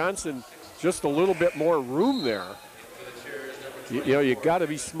Tanner Johnson just a little bit more room there. You got to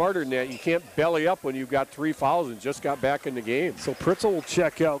be smarter than that. You can't belly up when you've got 3 fouls and just got back in the game. So Pritzel will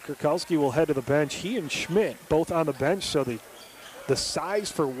check out. Kurkowski will head to the bench. He and Schmidt both on the bench. So the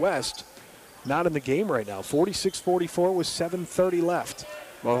size for West not in the game right now. 46-44 with 7:30 left.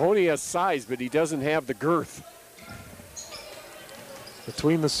 Mahoney has size, but he doesn't have the girth.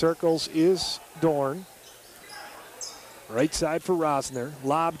 Between the circles is Dorn. Right side for Rosner.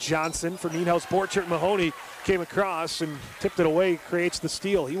 Lob Johnson for Nienhuis Borchert. Mahoney came across and tipped it away, creates the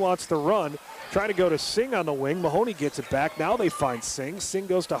steal. He wants the run. Trying to go to Singh on the wing. Mahoney gets it back. Now they find Singh. Singh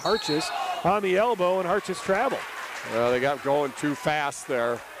goes to Hartjes on the elbow, and Hartjes travel. Well, they got going too fast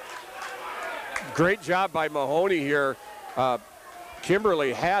there. Great job by Mahoney here.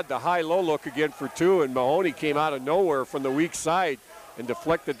 Kimberly had the high-low look again for two, and Mahoney came out of nowhere from the weak side and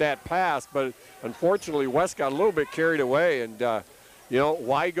deflected that pass. But unfortunately, West got a little bit carried away, and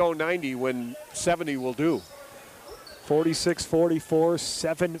why go 90 when 70 will do? 46-44,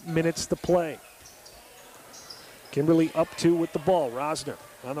 7 minutes to play. Kimberly up 2 with the ball. Rosner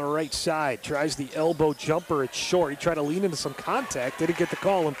on the right side tries the elbow jumper. It's short. He tried to lean into some contact. Didn't get the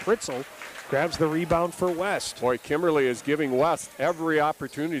call, and Pritzel grabs the rebound for West. Boy, Kimberly is giving West every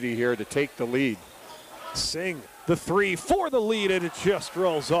opportunity here to take the lead. Singh, the three for the lead, and it just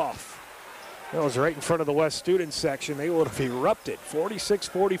rolls off. That was right in front of the West student section. They would have erupted.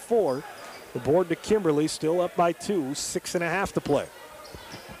 46-44. The board to Kimberly, still up by 2, 6.5 to play.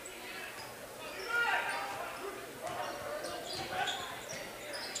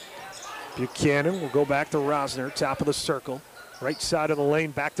 Buchanan will go back to Rosner, top of the circle. Right side of the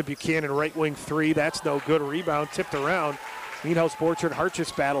lane, back to Buchanan, right wing three. That's no good. Rebound tipped around. Nienhuis Borchert,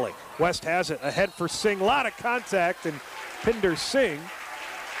 Hartjes battling. West has it, ahead for Singh. A lot of contact, and Pinder Singh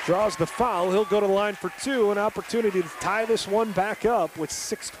draws the foul. He'll go to the line for 2. An opportunity to tie this one back up with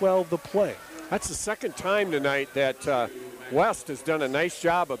 6:12 to play. That's the second time tonight that West has done a nice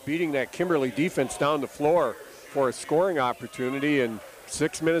job of beating that Kimberly defense down the floor for a scoring opportunity. And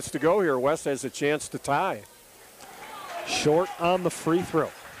 6 minutes to go here. West has a chance to tie. Short on the free throw.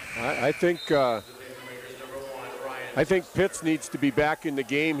 I think Pitts needs to be back in the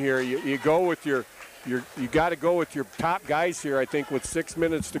game here. You go with you got to go with your top guys here. I think with 6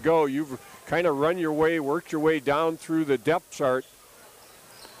 minutes to go, you've kind of run your way, worked your way down through the depth chart.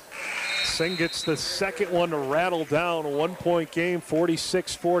 Singh gets the second one to rattle down. A 1-point game,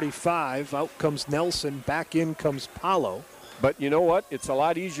 46-45. Out comes Nelson. Back in comes Paulo. But you know what? It's a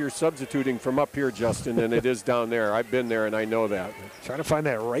lot easier substituting from up here, Justin, than it is down there. I've been there, and I know that. Trying to find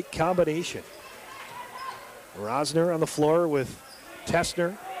that right combination. Rosner on the floor with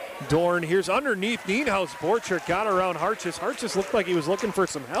Tessner. Dorn, here's underneath. Nienhuis Borchert got around Hartjes. Hartjes looked like he was looking for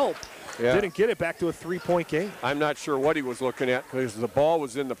some help. Yeah. Didn't get it, back to a 3-point game. I'm not sure what he was looking at because the ball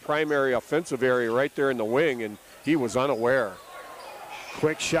was in the primary offensive area right there in the wing, and he was unaware.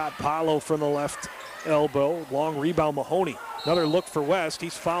 Quick shot, Paulo from the left elbow. Long rebound, Mahoney. Another look for West.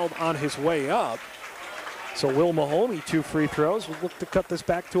 He's fouled on his way up. So Will Mahoney, 2 free throws. We'll look to cut this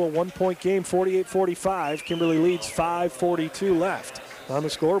back to a 1-point game, 48-45. Kimberly leads, 5:42 left on the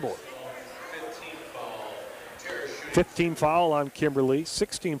scoreboard. 15 foul on Kimberly,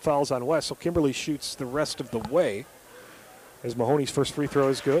 16 fouls on West. So Kimberly shoots the rest of the way as Mahoney's first free throw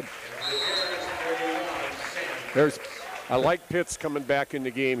is good. I like Pitts coming back in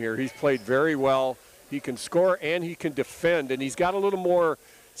the game here. He's played very well. He can score and he can defend, and he's got a little more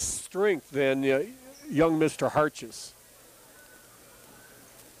strength than young Mr. Hartjes.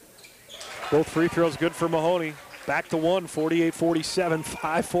 Both free throws good for Mahoney. Back to 1, 48-47,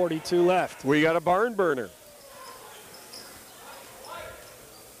 5:42 left. We got a barn burner.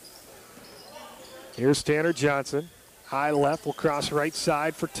 Here's Tanner Johnson. High left, will cross right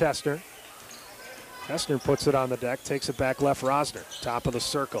side for Tessner. Tessner puts it on the deck, takes it back left. Rosner, top of the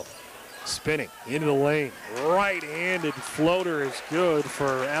circle. Spinning into the lane. Right-handed floater is good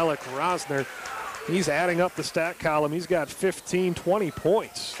for Alec Rosner. He's adding up the stat column. He's got 15, 20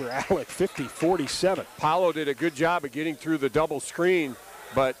 points for Alec, 50-47. Paulo did a good job of getting through the double screen,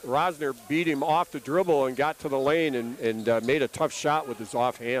 but Rosner beat him off the dribble and got to the lane and made a tough shot with his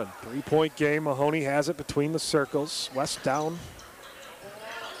offhand. 3-point game. Mahoney has it between the circles. West down.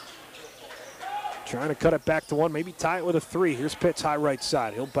 Trying to cut it back to 1, maybe tie it with a 3. Here's Pitts, high right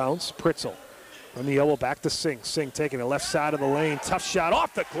side. He'll bounce. Pritzel from the elbow back to Singh. Singh taking the left side of the lane. Tough shot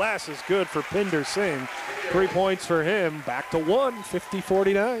off the glass is good for Pinder Singh. 3 points for him. Back to 1,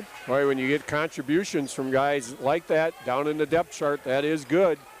 50-49. Boy, when you get contributions from guys like that down in the depth chart, that is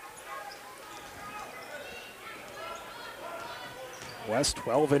good. West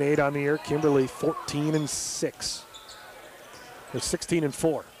 12-8 on the year. Kimberly 14-6. They're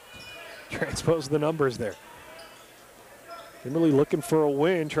 16-4. Transpose the numbers there. Kimberly looking for a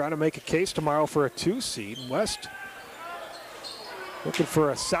win, trying to make a case tomorrow for a 2 seed. West Looking for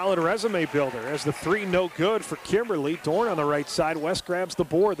a solid resume builder as the three no good for Kimberly. Dorn on the right side. West grabs the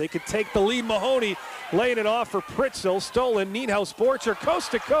board. They could take the lead. Mahoney laying it off for Pritzel. Stolen. Nienhuis Borcher coast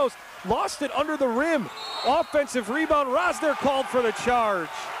to coast. Lost it under the rim. Offensive rebound. Rosner called for the charge.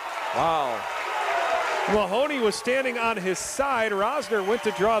 Wow. Mahoney was standing on his side. Rosner went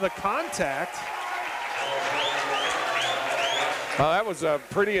to draw the contact. That was a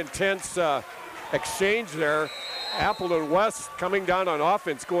pretty intense exchange there. Appleton West coming down on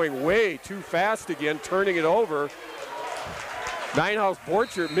offense, going way too fast again, turning it over. Nienhuis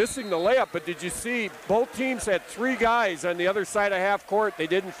Borcher missing the layup, but did you see both teams had three guys on the other side of half court. They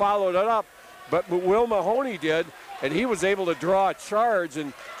didn't follow it up, but Will Mahoney did, and he was able to draw a charge,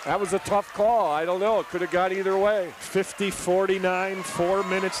 and that was a tough call. I don't know, it could have gone either way. 50-49, 4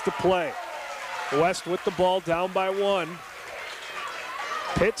 minutes to play. West with the ball down by 1.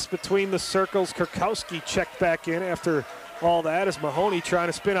 Pitts between the circles. Kurkowski checked back in after all that as Mahoney trying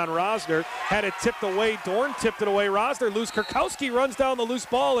to spin on Rosner. Had it tipped away. Dorn tipped it away. Rosner loose. Kurkowski runs down the loose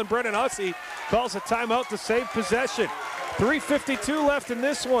ball, and Brennan Hussey calls a timeout to save possession. 3:52 left in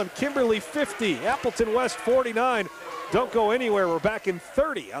this one. Kimberly 50, Appleton West 49. Don't go anywhere. We're back in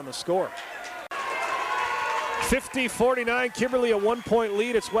 30 on the score. 50-49, Kimberly a 1-point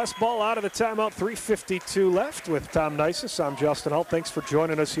lead. It's West ball out of the timeout. 3:52 left with Tom Nisus. I'm Justin Hull. Thanks for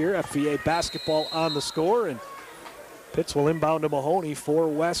joining us here. FVA basketball on the score. And Pitts will inbound to Mahoney for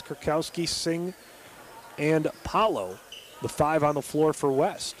West. Kurkowski, Singh, and Paulo. The 5 on the floor for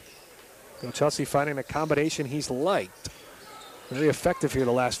West. Coach Hussey finding a combination he's liked. Very effective here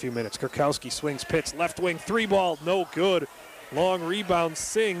the last few minutes. Kurkowski swings Pitts. Left wing 3-ball. No good. Long rebound.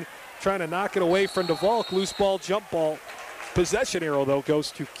 Singh trying to knock it away from DeValk. Loose ball, jump ball. Possession arrow, though,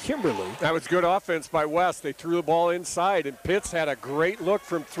 goes to Kimberly. That was good offense by West. They threw the ball inside, and Pitts had a great look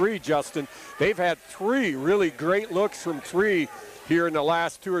from 3, Justin. They've had 3 really great looks from 3 here in the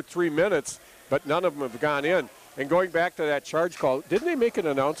last 2 or 3 minutes, but none of them have gone in. And going back to that charge call, didn't they make an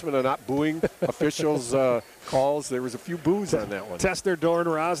announcement of not booing officials' calls? There was a few boos on that one. Tessner, Dorn,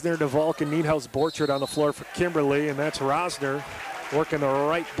 Rosner, DeValk, and Nienhuis Borchert on the floor for Kimberly, and that's Rosner working the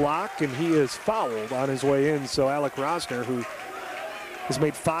right block, and he is fouled on his way in. So Alec Rosner, who has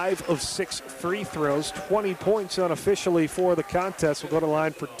made 5 of 6 free throws, 20 points unofficially for the contest, will go to the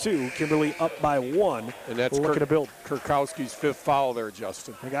line for 2. Kimberly up by 1. And that's looking to build. Kurkowski's 5th foul there,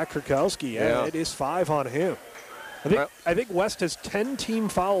 Justin. I got Kurkowski. Yeah, it is 5 on him. I think West has 10 team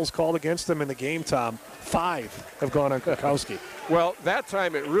fouls called against them in the game, Tom. 5 have gone on Kurkowski. Well, that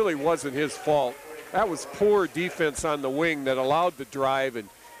time it really wasn't his fault. That was poor defense on the wing that allowed the drive, and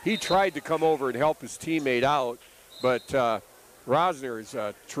he tried to come over and help his teammate out, but Rosner is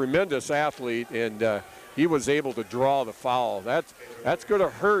a tremendous athlete, and he was able to draw the foul. That's going to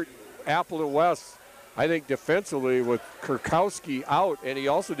hurt Appleton West, I think, defensively with Kurkowski out, and he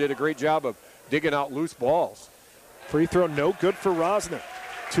also did a great job of digging out loose balls. Free throw no good for Rosner.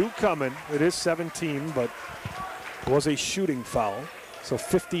 2 coming. It is 17, but it was a shooting foul. So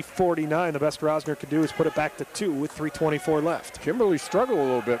 50-49, the best Rosner could do is put it back to 2 with 3:24 left. Kimberly struggled a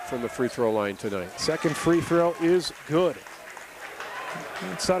little bit from the free throw line tonight. Second free throw is good.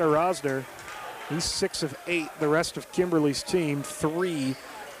 Inside of Rosner, he's 6 of 8. The rest of Kimberly's team, 3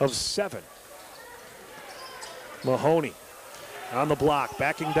 of 7. Mahoney on the block,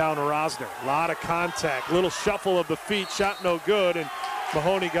 backing down Rosner. A lot of contact, little shuffle of the feet, shot no good, and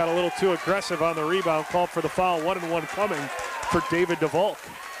Mahoney got a little too aggressive on the rebound, called for the foul. 1-and-1 coming for David DeValk.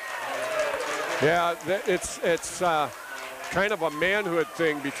 Yeah, it's kind of a manhood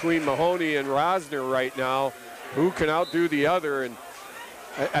thing between Mahoney and Rosner right now. Who can outdo the other? And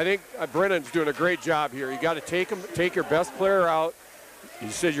I think Brennan's doing a great job here. You got to take your best player out. He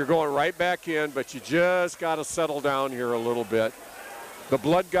said you're going right back in, but you just got to settle down here a little bit. The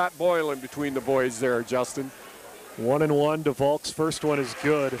blood got boiling between the boys there, Justin. 1-and-1. DeValk's first one is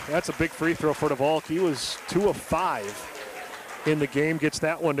good. That's a big free throw for DeValk. He was 2 of 5 in the game. Gets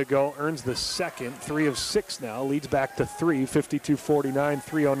that one to go. Earns the second. 3 of 6 now. Leads back to 3. 52-49.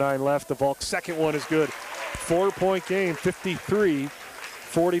 3:09 left. DeValk's second one is good. 4-point game.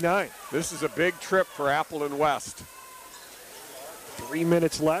 53-49. This is a big trip for Appleton West. 3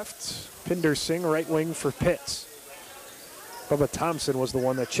 minutes left. Pinder Singh, right wing for Pitts. Bubba Thompson was the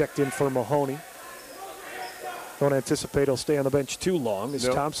one that checked in for Mahoney. Don't anticipate he'll stay on the bench too long as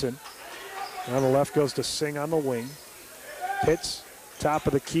Thompson. On the left goes to Singh on the wing. Pitts, top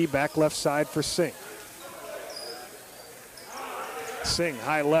of the key, back left side for Singh. Singh,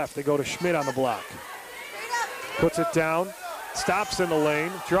 high left. They go to Schmidt on the block. Puts it down. Stops in the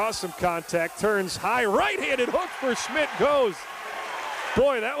lane. Draws some contact. Turns high. Right-handed hook for Schmidt. Goes.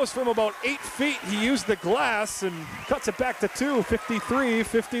 Boy, that was from about 8 feet. He used the glass and cuts it back to 2,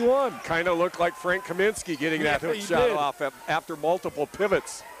 53-51. Kind of looked like Frank Kaminsky getting that hook shot off after multiple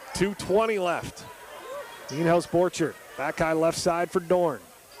pivots. 2:20 left. Nienhuis-Borchert, back high left side for Dorn.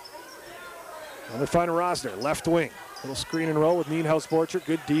 And they find Rosner, left wing. Little screen and roll with Nienhuis-Borchert.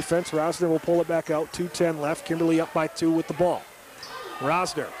 Good defense. Rosner will pull it back out. 2:10 left. Kimberly up by 2 with the ball.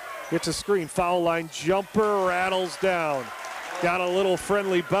 Rosner gets a screen. Foul line jumper, rattles down. Got a little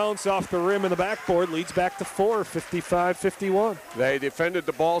friendly bounce off the rim and the backboard. Leads back to 4, 55-51. They defended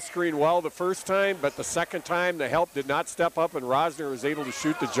the ball screen well the first time, but the second time the help did not step up, and Rosner was able to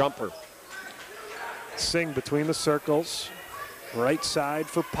shoot the jumper. Singh between the circles. Right side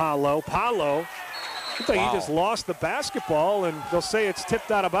for Paolo. Paolo, looks like he just lost the basketball, and they'll say it's tipped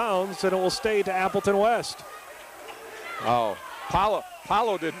out of bounds, and it will stay to Appleton West. Oh,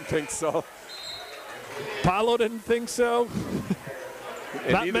 Paolo didn't think so. Paolo didn't think so.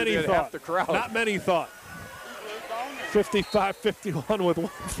 Not many thought. Not many thought. 55-51 with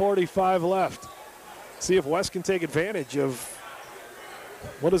 1:45 left. See if West can take advantage of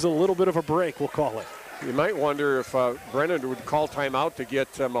what is a little bit of a break, we'll call it. You might wonder if Brennan would call timeout to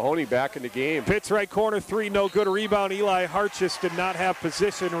get Mahoney back in the game. Pitts right corner, 3, no good. Rebound, Eli Hartjes did not have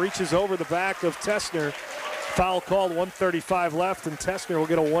position. Reaches over the back of Tessner. Foul called, 1:35 left, and Tessner will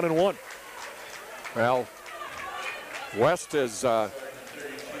get a 1-and-1. Well, West has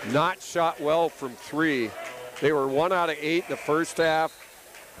not shot well from 3. They were 1 out of 8 in the first half.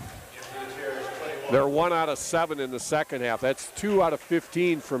 They're 1 out of 7 in the second half. That's 2 out of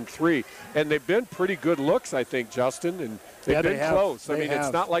 15 from 3. And they've been pretty good looks, I think, Justin. And they've been close. I mean,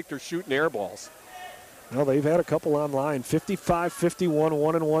 it's not like they're shooting air balls. No, they've had a couple online. 55-51,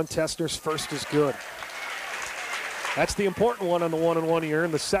 1-and-1. Tessner's first is good. That's the important one on the 1-and-1 here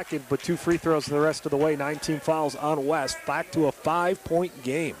in the second, but 2 free throws the rest of the way. 19 fouls on West. Back to a 5-point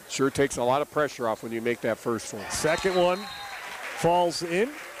game. Sure takes a lot of pressure off when you make that first one. Second one falls in.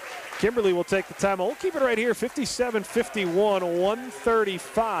 Kimberly will take the time. We'll keep it right here. 57-51,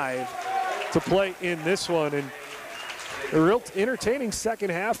 1:35 to play in this one. And a real entertaining second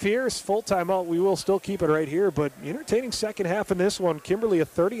half here. It's full timeout. We will still keep it right here, but entertaining second half in this one. Kimberly a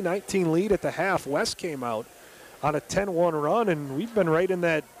 30-19 lead at the half. West came out on a 10-1 run, and we've been right in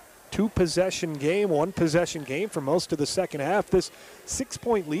that 2-possession game, 1-possession game for most of the second half. This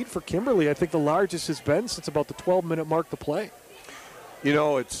 6-point lead for Kimberly, I think the largest has been since about the 12-minute mark to play. You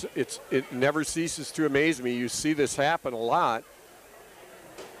know, it never ceases to amaze me. You see this happen a lot.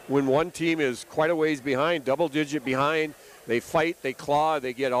 When one team is quite a ways behind, double-digit behind, they fight, they claw,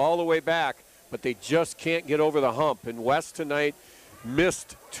 they get all the way back, but they just can't get over the hump. And West tonight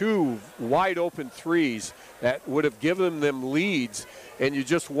missed 2 wide-open threes that would have given them leads, and you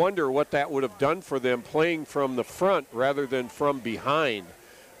just wonder what that would have done for them playing from the front rather than from behind.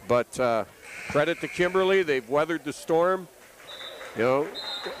 But credit to Kimberly. They've weathered the storm. You know,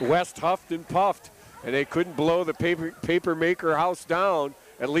 West huffed and puffed, and they couldn't blow the paper maker house down,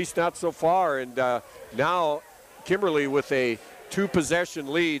 at least not so far. And now Kimberly with a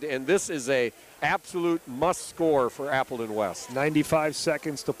 2-possession lead, and this is a absolute must score for Appleton West. 95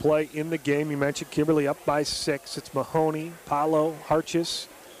 seconds to play in the game. You mentioned Kimberly up by 6. It's Mahoney, Paolo, Hartjes,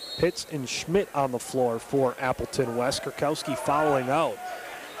 Pitts, and Schmidt on the floor for Appleton West. Kurkowski fouling out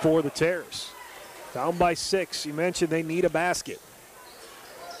for the Terrors. Down by 6. You mentioned they need a basket.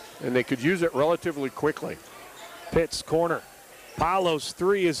 And they could use it relatively quickly. Pitts corner. Paolo's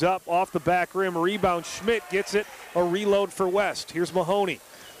 3 is up off the back rim. Rebound. Schmidt gets it. A reload for West. Here's Mahoney.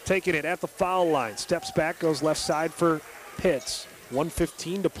 Taking it at the foul line. Steps back, goes left side for Pitts.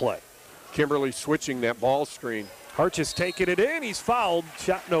 1:15 to play. Kimberly switching that ball screen. Hartjes taking it in. He's fouled.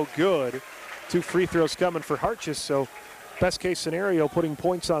 Shot no good. 2 free throws coming for Hartjes. So best case scenario, putting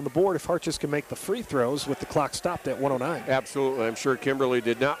points on the board if Hartjes can make the free throws with the clock stopped at 1:09. Absolutely. I'm sure Kimberly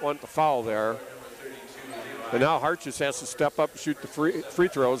did not want the foul there. But now Hartjes has to step up and shoot the free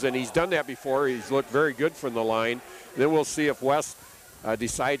throws, and he's done that before. He's looked very good from the line. Then we'll see if West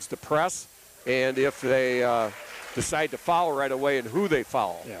decides to press, and if they decide to foul right away and who they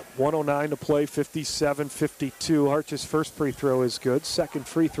foul. Yeah, 1:09 to play, 57-52. Hartjes' first free throw is good. Second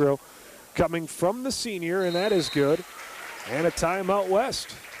free throw coming from the senior, and that is good. And a timeout West.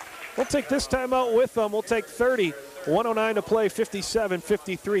 We'll take this timeout with them. We'll take 30. 1:09 to play,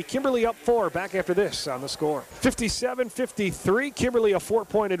 57-53. Kimberly up 4. Back after this on the score. 57-53. Kimberly a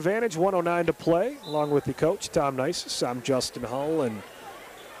 4-point advantage. 1:09 to play. Along with the coach, Tom Nisus. I'm Justin Hull. And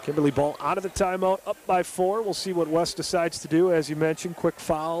Kimberly ball out of the timeout, up by 4. We'll see what West decides to do. As you mentioned, quick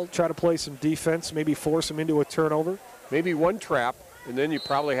foul. Try to play some defense. Maybe force them into a turnover. Maybe one trap, and then you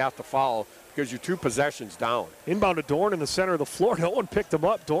probably have to foul. because you're 2 possessions down. Inbound to Dorn in the center of the floor. No one picked him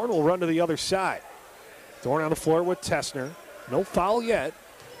up. Dorn will run to the other side. Dorn on the floor with Tessner. No foul yet.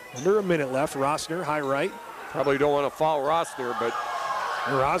 Under a minute left. Rosner, high right. Probably don't want to foul Rosner, but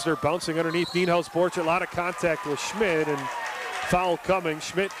Rosner bouncing underneath Nienhuis-Borchardt. A lot of contact with Schmidt, and foul coming.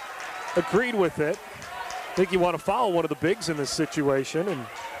 Schmidt agreed with it. I think you want to foul one of the bigs in this situation. And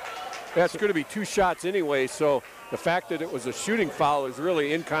that's going to be 2 shots anyway, so the fact that it was a shooting foul is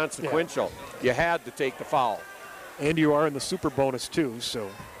really inconsequential. Yeah. You had to take the foul. And you are in the super bonus too, so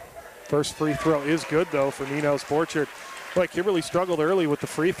first free throw is good, though, for Nienhuis-Borchardt. Boy, Kimberly struggled early with the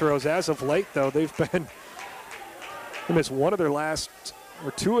free throws. As of late, though, they missed 2 of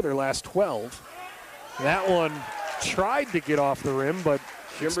their last 12. That one tried to get off the rim, but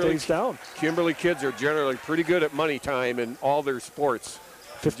stays down. Kimberly kids are generally pretty good at money time in all their sports.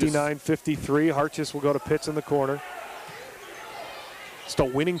 59-53. Hartjes will go to Pitts in the corner. It's a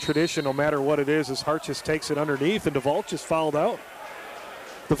winning tradition no matter what it is, as Hartjes takes it underneath, and DeVault just fouled out.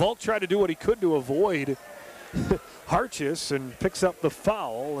 DeVault tried to do what he could to avoid Hartjes and picks up the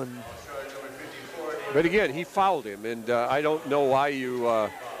foul. But again, he fouled him, and I don't know why you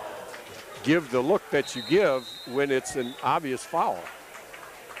give the look that you give when it's an obvious foul.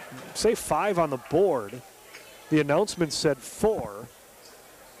 Say 5 on the board. The announcement said 4.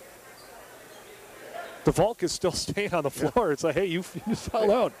 DeValk is still staying on the floor. Yeah. It's like, hey, you fouled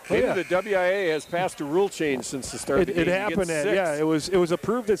out. Maybe the WIA has passed a rule change since the start of the game. It happened it was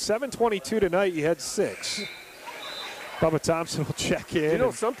approved at 7:22 tonight. You had 6. Bubba Thompson will check in. You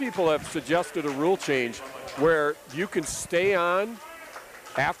know, some people have suggested a rule change where you can stay on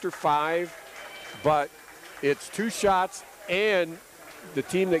after 5, but it's 2 shots and the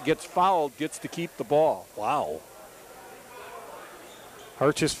team that gets fouled gets to keep the ball. Wow.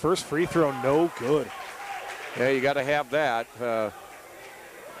 Hartjes' first free throw, no good. Yeah, you got to have that.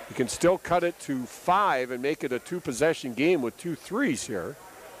 You can still cut it to 5 and make it a 2-possession game with 2 threes here.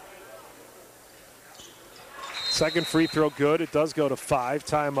 Second free throw good. It does go to 5.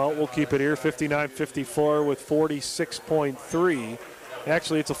 Timeout. We'll keep it here. 59-54 with 46.3.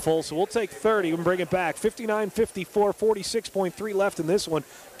 Actually, it's a full, so we'll take 30 and bring it back. 59-54, 46.3 left in this one.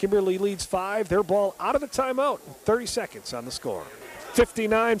 Kimberly leads 5. Their ball out of the timeout. 30 seconds on the score.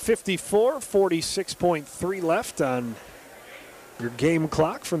 59-54, 46.3 left on your game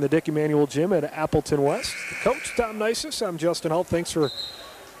clock from the Dick Emanuel Gym at Appleton West. The coach, Tom Nisus. I'm Justin Hull. Thanks for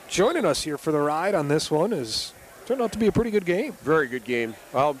joining us here for the ride on this one. It's turned out to be a pretty good game. Very good game.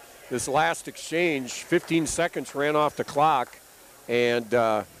 Well, this last exchange, 15 seconds ran off the clock, and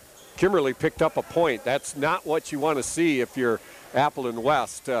Kimberly picked up a point. That's not what you want to see if you're Appleton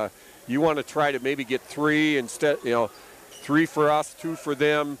West. You want to try to maybe get 3 instead, 3 for us, 2 for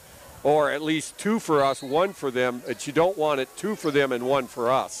them, or at least 2 for us, 1 for them, but you don't want it 2 for them and 1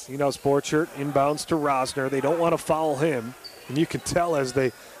 for us. Nienhuis-Borchardt inbounds to Rosner. They don't want to foul him, and you can tell as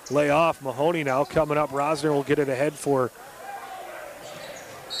they lay off. Mahoney now coming up. Rosner will get it ahead for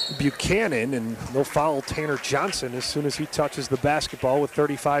Buchanan, and they'll foul Tanner Johnson as soon as he touches the basketball with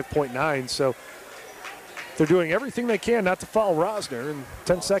 35.9. So they're doing everything they can not to foul Rosner, and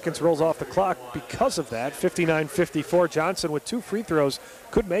 10 seconds rolls off the clock because of that. 59-54. Johnson with 2 free throws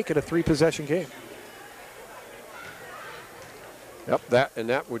could make it a 3-possession game. Yep,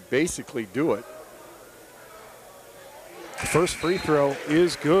 that would basically do it. The first free throw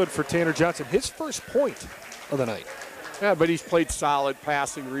is good for Tanner Johnson. His first point of the night. Yeah, but he's played solid,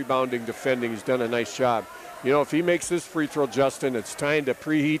 passing, rebounding, defending. He's done a nice job. If he makes this free throw, Justin, it's time to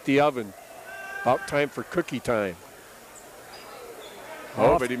preheat the oven. About time for cookie time.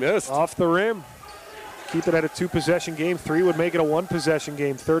 But he missed. Off the rim. Keep it at a 2-possession game. 3 would make it a 1-possession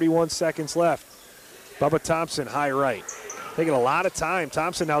game. 31 seconds left. Bubba Thompson, high right. Taking a lot of time.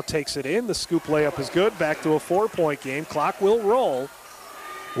 Thompson now takes it in. The scoop layup is good. Back to a 4-point game. Clock will roll.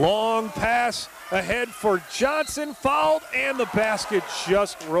 Long pass ahead for Johnson. Fouled, and the basket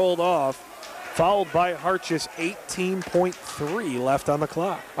just rolled off. Fouled by Hartjes. 18.3 left on the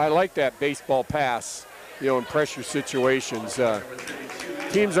clock. I like that baseball pass, in pressure situations.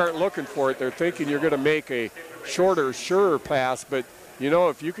 Teams aren't looking for it. They're thinking you're going to make a shorter, surer pass. But,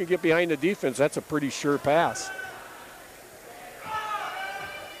 if you can get behind the defense, that's a pretty sure pass.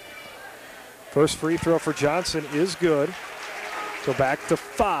 First free throw for Johnson is good. So back to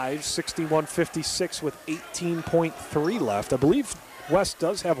 5, 61-56 with 18.3 left. I believe West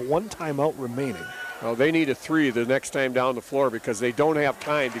does have 1 timeout remaining. Well, they need a 3 the next time down the floor because they don't have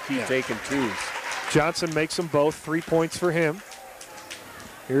time to keep taking 2s. Johnson makes them both. 3 points for him.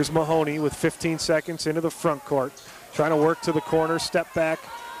 Here's Mahoney with 15 seconds into the front court. Trying to work to the corner, step back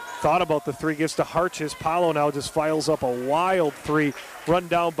thought about the three, gives to Harches. Paulo now just files up a wild three, run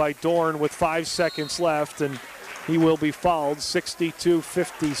down by Dorn with 5 seconds left, and he will be fouled,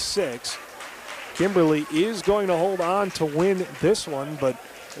 62-56. Kimberly is going to hold on to win this one, but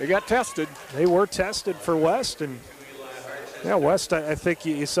they got tested. They were tested for West, and yeah, West, I think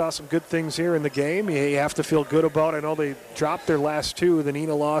you saw some good things here in the game. You have to feel good about it. I know they dropped their last two, the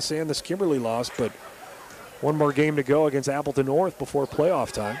Neenah loss and this Kimberly loss, but one more game to go against Appleton North before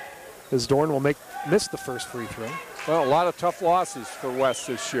playoff time, as Dorn will miss the first free throw. Well, a lot of tough losses for West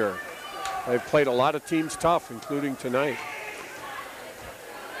this year. They've played a lot of teams tough, including tonight.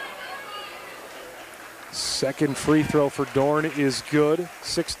 Second free throw for Dorn is good,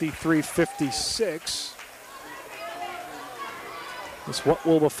 63-56. What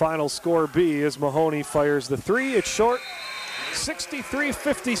will the final score be as Mahoney fires the three? It's short.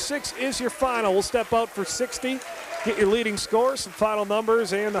 63-56 is your final. We'll step out for 60, get your leading score, some final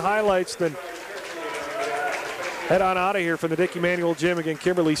numbers, and the highlights. Then head on out of here from the Dick Emanuel Gym. Again,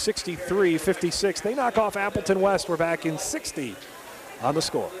 Kimberly 63-56. They knock off Appleton West. We're back in 60 on the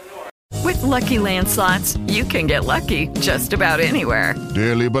score. With Lucky Land Slots, you can get lucky just about anywhere.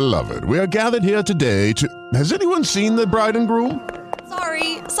 Dearly beloved, we are gathered here today to... Has anyone seen the bride and groom?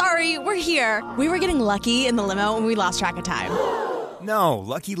 Sorry, we're here. We were getting lucky in the limo and we lost track of time. No,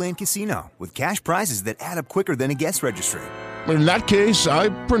 Lucky Land Casino, with cash prizes that add up quicker than a guest registry. In that case, I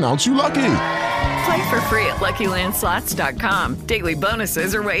pronounce you lucky. Play for free at LuckyLandSlots.com. Daily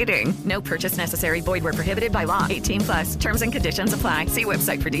bonuses are waiting. No purchase necessary. Void where prohibited by law. 18+. Terms and conditions apply. See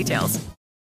website for details.